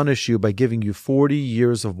to punish you by giving you 40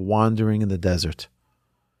 years of wandering in the desert.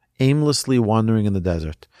 Aimlessly wandering in the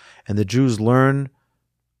desert. And the Jews learn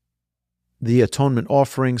the atonement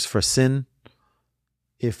offerings for sin.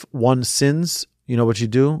 If one sins, you know what you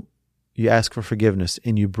do? You ask for forgiveness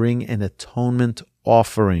and you bring an atonement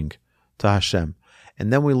offering to Hashem.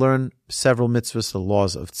 And then we learn several mitzvahs, the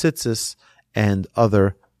laws of tzitzis and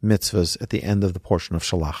other mitzvahs at the end of the portion of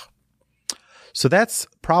Shalach. So that's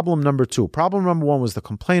problem number 2. Problem number 1 was the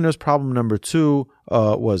complainers. Problem number 2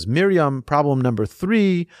 was Miriam. Problem number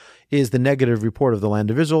 3 is the negative report of the land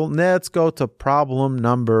of Israel. Let's go to problem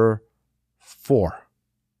number 4.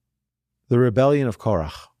 The rebellion of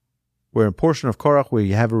Korach. We're in portion of Korach where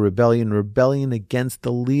you have a rebellion against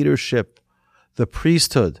the leadership, the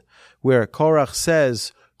priesthood, where Korach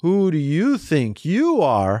says, who do you think you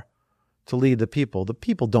are to lead the people? The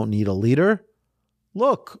people don't need a leader.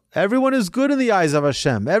 Look, everyone is good in the eyes of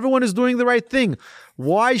Hashem. Everyone is doing the right thing.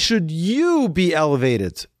 Why should you be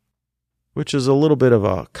elevated? Which is a little bit of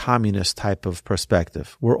a communist type of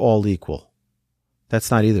perspective. We're all equal. That's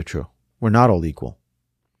not either true. We're not all equal.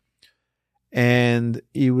 And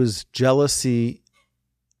he was jealousy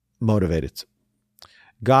motivated.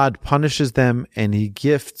 God punishes them, and he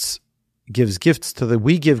gives gifts to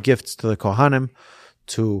we give gifts to the Kohanim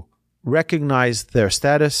to recognize their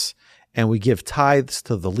status, and we give tithes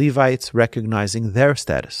to the Levites, recognizing their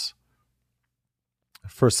status.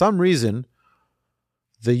 For some reason,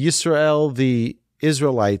 the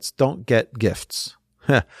Israelites don't get gifts.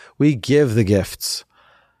 We give the gifts.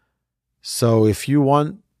 So if you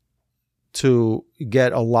want to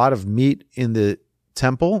get a lot of meat in the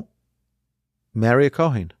temple, marry a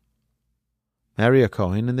Kohen. Marry a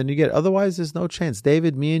Kohen, and then you get, otherwise there's no chance.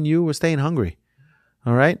 David, me and you, we're staying hungry.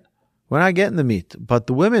 All right? We're not getting the meat. But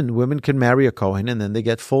the women can marry a Kohen, and then they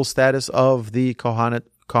get full status of the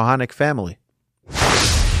Kohanic family.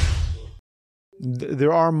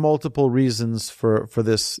 There are multiple reasons for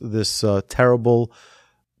this terrible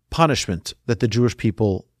punishment that the Jewish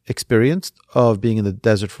people experienced of being in the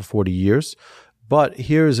desert for 40 years. But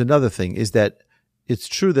here's another thing, is that it's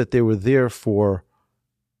true that they were there for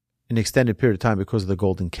an extended period of time because of the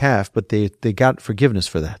golden calf, but they got forgiveness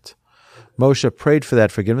for that. Moshe prayed for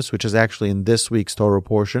that forgiveness, which is actually in this week's Torah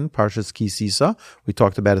portion, Parshas Ki Sisa. We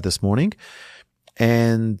talked about it this morning.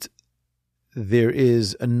 And there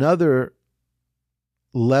is another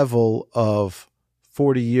level of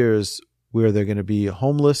 40 years where they're going to be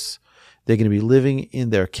homeless. They're going to be living in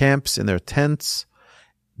their camps, in their tents.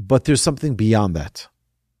 But there's something beyond that.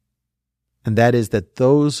 And that is that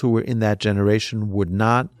those who were in that generation would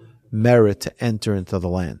not merit to enter into the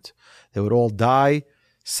land. They would all die,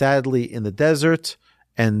 sadly, in the desert,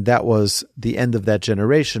 and that was the end of that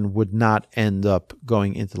generation, would not end up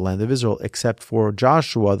going into the land of Israel, except for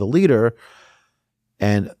Joshua, the leader,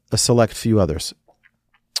 and a select few others.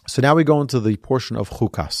 So now we go into the portion of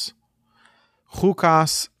Chukas.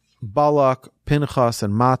 Chukas, Balak, Pinchas,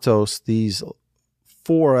 and Matos, these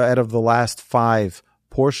 4 out of the last 5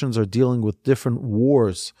 portions are dealing with different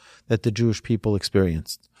wars that the Jewish people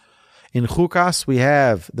experienced. In Chukas, we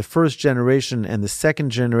have the first generation and the second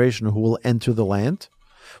generation who will enter the land.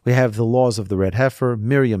 We have the laws of the red heifer.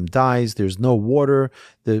 Miriam dies. There's no water.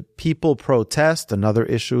 The people protest. Another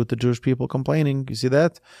issue with the Jewish people complaining. You see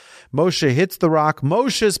that? Moshe hits the rock.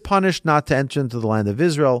 Moshe is punished not to enter into the land of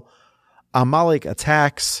Israel. Amalek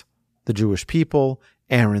attacks the Jewish people.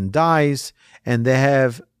 Aaron dies. And they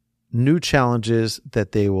have new challenges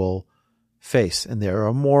that they will face. And there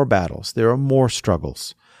are more battles. There are more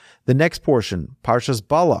struggles. The next portion, Parshas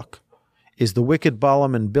Balak, is the wicked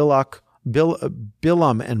Balaam and Bilam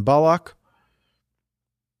and Balak.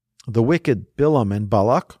 The wicked Bilam and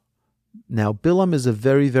Balak. Now, Bilam is a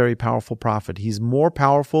very, very powerful prophet. He's more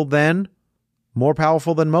powerful than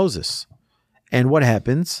Moses. And what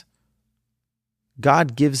happens?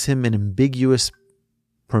 God gives him an ambiguous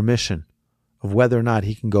permission of whether or not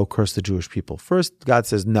he can go curse the Jewish people. First, God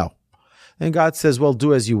says no. Then God says, well,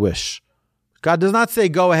 do as you wish. God does not say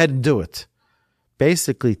go ahead and do it.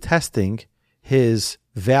 Basically testing his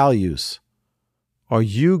values. Are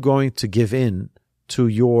you going to give in to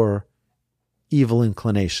your evil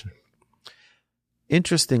inclination?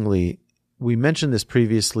 Interestingly, we mentioned this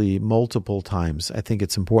previously multiple times. I think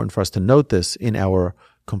it's important for us to note this in our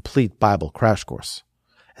complete Bible crash course.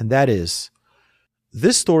 And that is,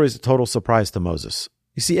 this story is a total surprise to Moses.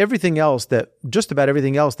 You see, just about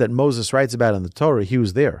everything else that Moses writes about in the Torah, he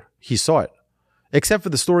was there. He saw it. Except for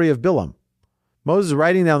the story of Bilam. Moses is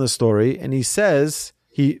writing down the story, and he says,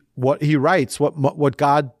 what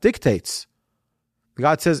God dictates.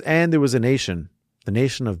 God says, and there was a nation, the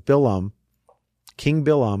nation of Bilam, King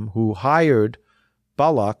Bilam, who hired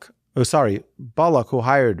Balak, who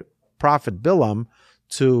hired prophet Bilam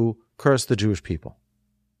to curse the Jewish people.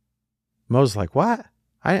 Moses is like, what?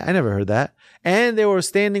 I never heard that. And they were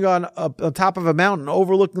standing on top of a mountain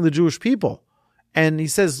overlooking the Jewish people. And he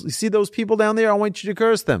says, you see those people down there? I want you to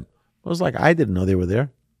curse them. I was like, I didn't know they were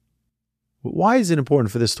there. But why is it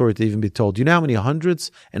important for this story to even be told? Do you know how many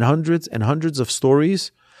hundreds and hundreds and hundreds of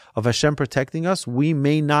stories of Hashem protecting us we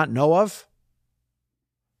may not know of?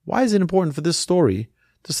 Why is it important for this story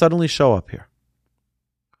to suddenly show up here?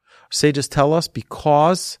 Sages tell us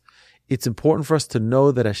because it's important for us to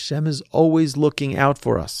know that Hashem is always looking out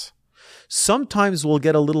for us. Sometimes we'll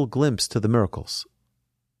get a little glimpse to the miracles.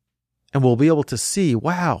 And we'll be able to see,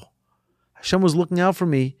 wow, Hashem was looking out for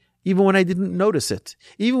me even when I didn't notice it.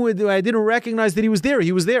 Even when I didn't recognize that He was there,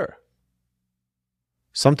 He was there.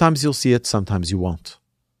 Sometimes you'll see it, sometimes you won't.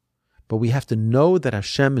 But we have to know that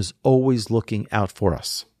Hashem is always looking out for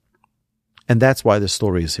us. And that's why this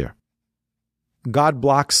story is here. God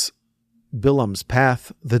blocks Bilam's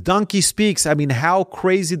path. The donkey speaks. I mean, how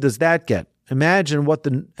crazy does that get? Imagine what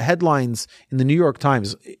the headlines in the New York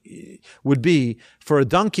Times would be for a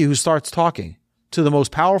donkey who starts talking to the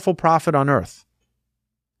most powerful prophet on earth.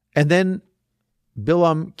 And then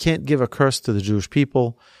Bilam can't give a curse to the Jewish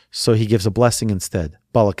people, so he gives a blessing instead.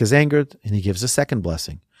 Balak is angered, and he gives a second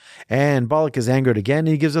blessing. And Balak is angered again, and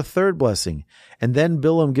he gives a third blessing. And then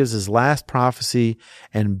Bilam gives his last prophecy,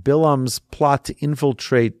 and Bilam's plot to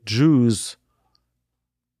infiltrate Jews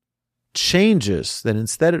changes, that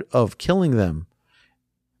instead of killing them,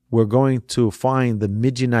 we're going to find the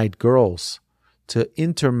Midianite girls to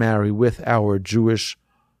intermarry with our Jewish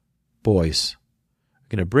boys.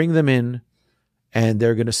 We're going to bring them in, and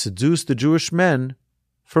they're going to seduce the Jewish men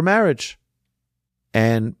for marriage.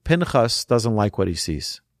 And Pinchas doesn't like what he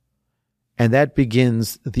sees. And that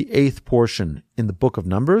begins the 8th portion in the book of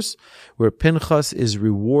Numbers, where Pinchas is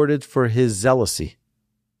rewarded for his zealotry.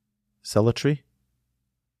 Zealotry?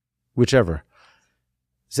 Whichever.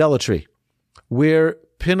 Zealotry. Where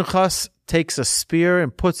Pinchas takes a spear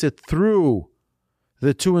and puts it through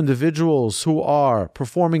the two individuals who are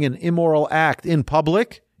performing an immoral act in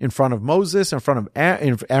public, in front of Moses, in front of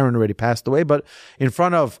Aaron already passed away, but in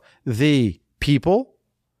front of the people.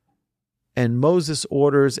 And Moses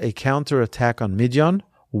orders a counterattack on Midian,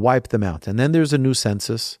 wipe them out. And then there's a new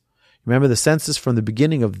census. Remember, the census from the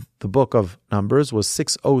beginning of the book of Numbers was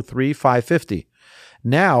 603,550.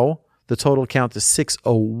 Now, the total count is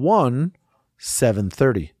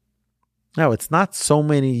 601,730. Now, it's not so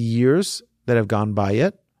many years that have gone by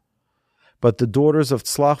yet, but the daughters of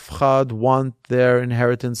Tzlafchad want their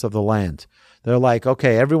inheritance of the land. They're like,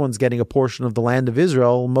 okay, everyone's getting a portion of the land of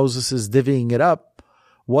Israel. Moses is divvying it up.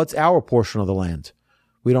 What's our portion of the land?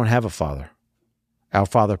 We don't have a father. Our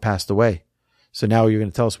father passed away. So now you're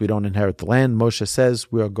going to tell us we don't inherit the land. Moshe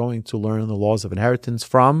says we are going to learn the laws of inheritance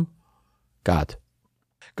from God.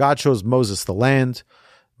 God shows Moses the land.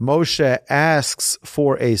 Moshe asks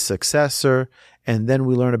for a successor, and then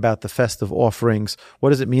we learn about the festive offerings.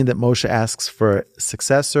 What does it mean that Moshe asks for a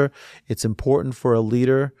successor? It's important for a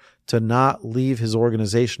leader to not leave his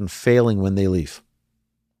organization failing when they leave.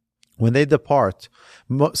 When they depart,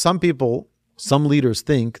 some leaders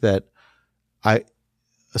think that a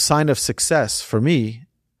sign of success for me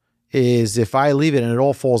is if I leave it and it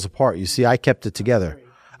all falls apart. You see, I kept it together.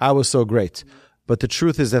 I was so great. But the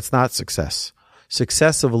truth is that's not success.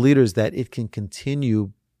 Success of a leader is that it can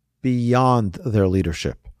continue beyond their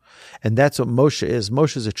leadership. And that's what Moshe is.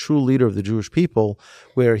 Moshe is a true leader of the Jewish people,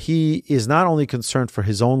 where he is not only concerned for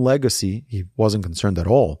his own legacy, he wasn't concerned at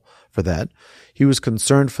all for that, he was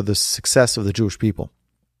concerned for the success of the Jewish people.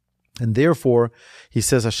 And therefore, he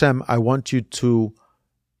says, Hashem, I want you to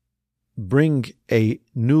bring a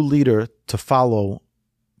new leader to follow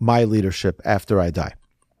my leadership after I die.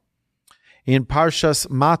 In Parshas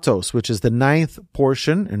Matos, which is the 9th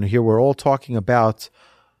portion, and here we're all talking about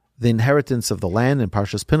the inheritance of the land. In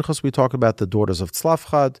Parshas Pinchas, we talk about the daughters of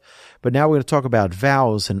Tzlafchad, but now we're going to talk about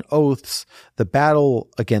vows and oaths. The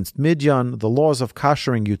battle against Midian, the laws of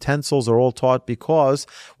koshering utensils are all taught, because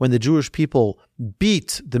when the Jewish people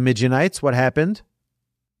beat the Midianites, what happened?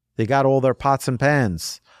 They got all their pots and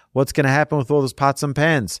pans. What's going to happen with all those pots and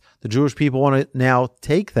pans? The Jewish people want to now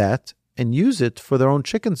take that and use it for their own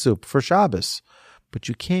chicken soup for Shabbos. But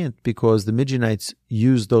you can't, because the Midianites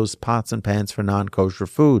use those pots and pans for non-kosher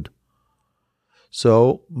food.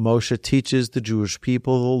 So Moshe teaches the Jewish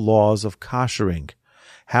people the laws of koshering,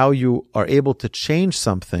 how you are able to change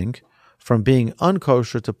something from being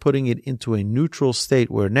unkosher to putting it into a neutral state,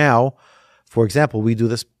 where now, for example, we do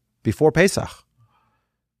this before Pesach.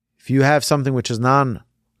 If you have something which is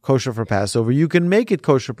non-kosher for Passover, you can make it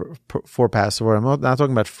kosher for Passover. I'm not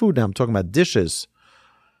talking about food now, I'm talking about dishes.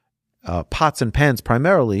 Pots and pans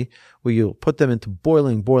primarily, where you put them into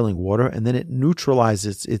boiling water, and then it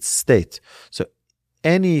neutralizes its state. So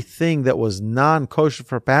anything that was non-kosher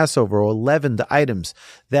for Passover, or leavened items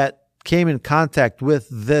that came in contact with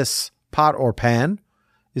this pot or pan,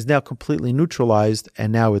 is now completely neutralized,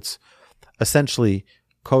 and now it's essentially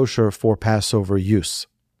kosher for Passover use.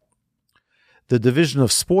 The division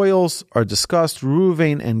of spoils are discussed.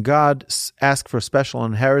 Reuven and Gad ask for special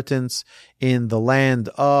inheritance in the land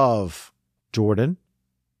of Jordan.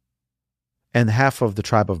 And half of the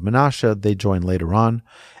tribe of Manasseh, they join later on.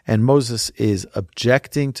 And Moses is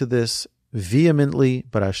objecting to this, vehemently,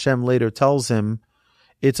 but Hashem later tells him,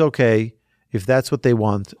 it's okay. If that's what they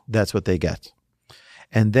want, that's what they get.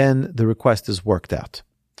 And then the request is worked out.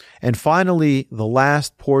 And finally, the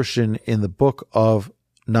last portion in the book of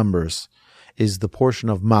Numbers is the portion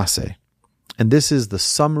of Maseh. And this is the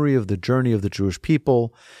summary of the journey of the Jewish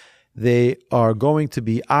people. They are going to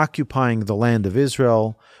be occupying the land of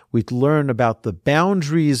Israel. We learn about the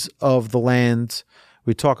boundaries of the land.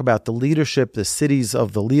 We talk about the leadership, the cities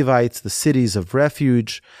of the Levites, the cities of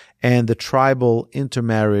refuge, and the tribal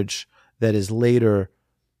intermarriage that is later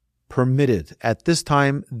permitted. At this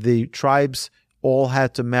time, the tribes all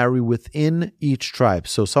had to marry within each tribe.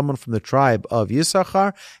 So someone from the tribe of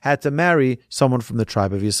Yisachar had to marry someone from the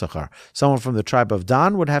tribe of Yisachar. Someone from the tribe of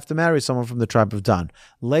Dan would have to marry someone from the tribe of Dan.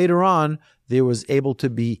 Later on, there was able to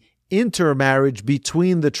be intermarriage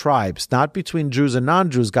between the tribes, not between Jews and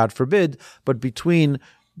non-Jews, God forbid, but between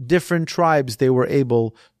different tribes, they were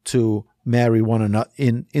able to marry one another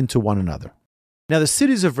into one another. Now, the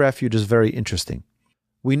cities of refuge is very interesting.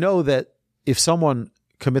 We know that if someone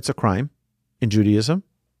commits a crime in Judaism,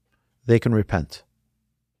 they can repent.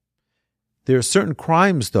 There are certain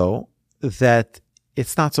crimes, though, that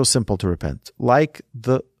it's not so simple to repent, like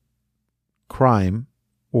the crime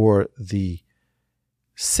or the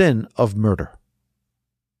sin of murder.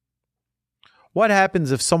 What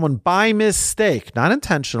happens if someone by mistake, not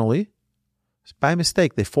intentionally, by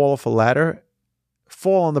mistake, they fall off a ladder,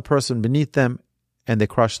 fall on the person beneath them, and they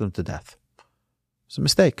crush them to death? It's a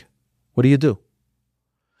mistake. What do you do?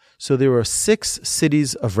 So there were 6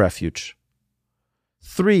 cities of refuge,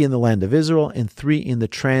 3 in the land of Israel and 3 in the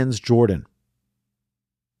Transjordan,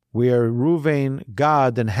 where Reuven,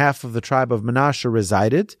 Gad, and half of the tribe of Manasseh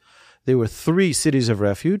resided. There were 3 cities of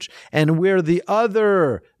refuge, and where the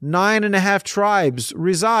other 9.5 tribes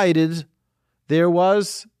resided, there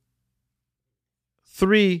was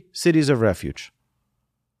 3 cities of refuge.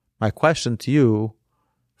 My question to you,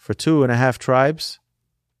 for 2.5 tribes,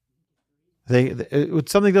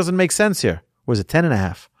 something doesn't make sense here. Was it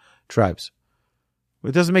 10.5 tribes?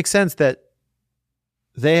 It doesn't make sense that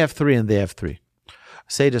they have 3 and they have 3.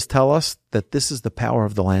 Sages tell us that this is the power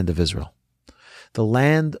of the land of Israel. The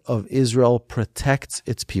land of Israel protects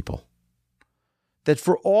its people. That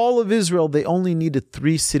for all of Israel, they only needed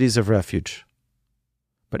 3 cities of refuge.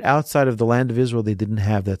 But outside of the land of Israel, they didn't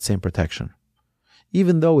have that same protection.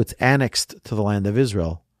 Even though it's annexed to the land of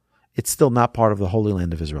Israel, it's still not part of the Holy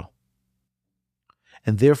Land of Israel.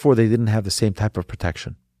 And therefore, they didn't have the same type of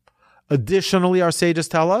protection. Additionally, our sages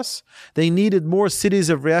tell us they needed more cities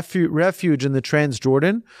of refuge in the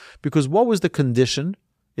Transjordan, because what was the condition,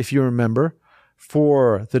 if you remember,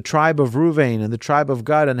 for the tribe of Reuven and the tribe of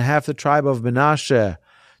Gad and half the tribe of Manasseh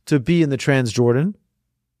to be in the Transjordan?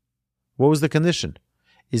 What was the condition?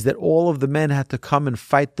 Is that all of the men had to come and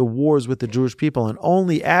fight the wars with the Jewish people, and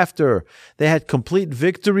only after they had complete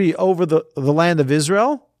victory over the land of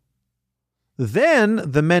Israel, then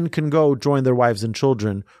the men can go join their wives and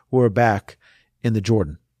children who are back in the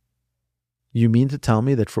Jordan. You mean to tell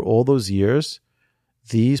me that for all those years,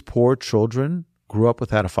 these poor children grew up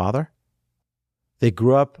without a father? They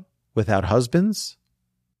grew up without husbands?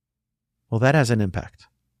 Well, that has an impact.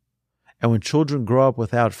 And when children grow up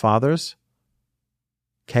without fathers,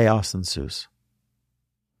 chaos ensues.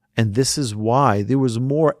 And this is why there was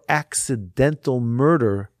more accidental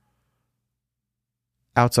murder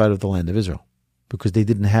outside of the land of Israel, because they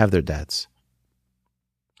didn't have their dads.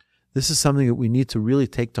 This is something that we need to really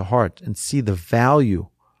take to heart and see the value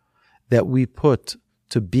that we put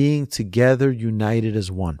to being together, united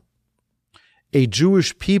as one. A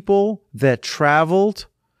Jewish people that traveled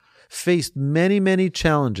faced many, many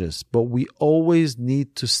challenges, but we always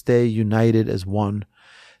need to stay united as one,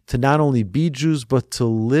 to not only be Jews, but to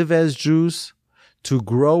live as Jews, to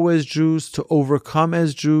grow as Jews, to overcome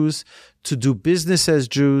as Jews, to do business as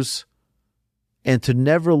Jews, and to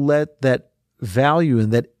never let that value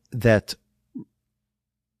and that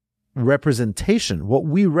representation, what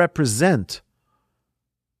we represent,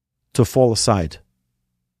 to fall aside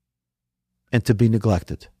and to be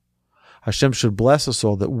neglected. Hashem should bless us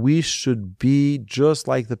all, that we should be just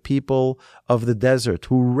like the people of the desert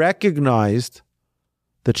who recognized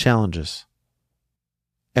the challenges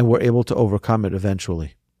and were able to overcome it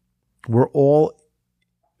eventually. We're all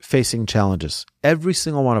facing challenges. Every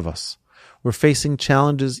single one of us. We're facing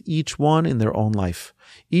challenges, each one in their own life,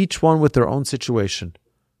 each one with their own situation.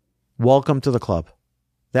 Welcome to the club.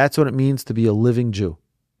 That's what it means to be a living Jew.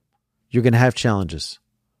 You're going to have challenges,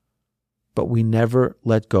 but we never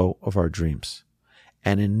let go of our dreams.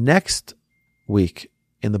 And in next week,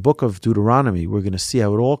 in the book of Deuteronomy, we're going to see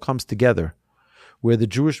how it all comes together, where the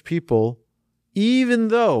Jewish people, even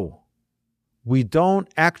though we don't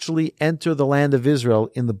actually enter the land of Israel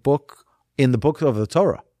in the book of the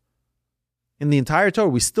Torah. In the entire Torah,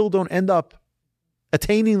 we still don't end up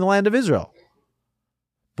attaining the land of Israel.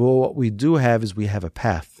 But what we do have is we have a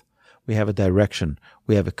path. We have a direction.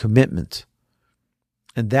 We have a commitment.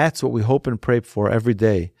 And that's what we hope and pray for every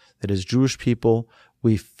day, that as Jewish people,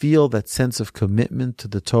 we feel that sense of commitment to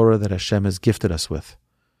the Torah that Hashem has gifted us with.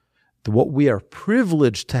 What we are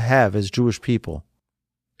privileged to have as Jewish people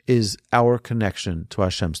is our connection to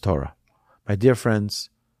Hashem's Torah. My dear friends,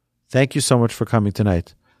 thank you so much for coming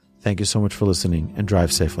tonight. Thank you so much for listening, and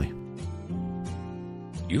drive safely.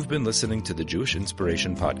 You've been listening to the Jewish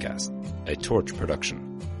Inspiration Podcast, a Torch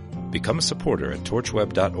production. Become a supporter at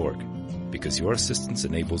torchweb.org, because your assistance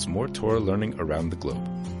enables more Torah learning around the globe.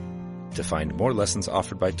 To find more lessons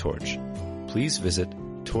offered by Torch, please visit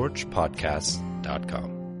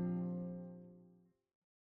torchpodcasts.com.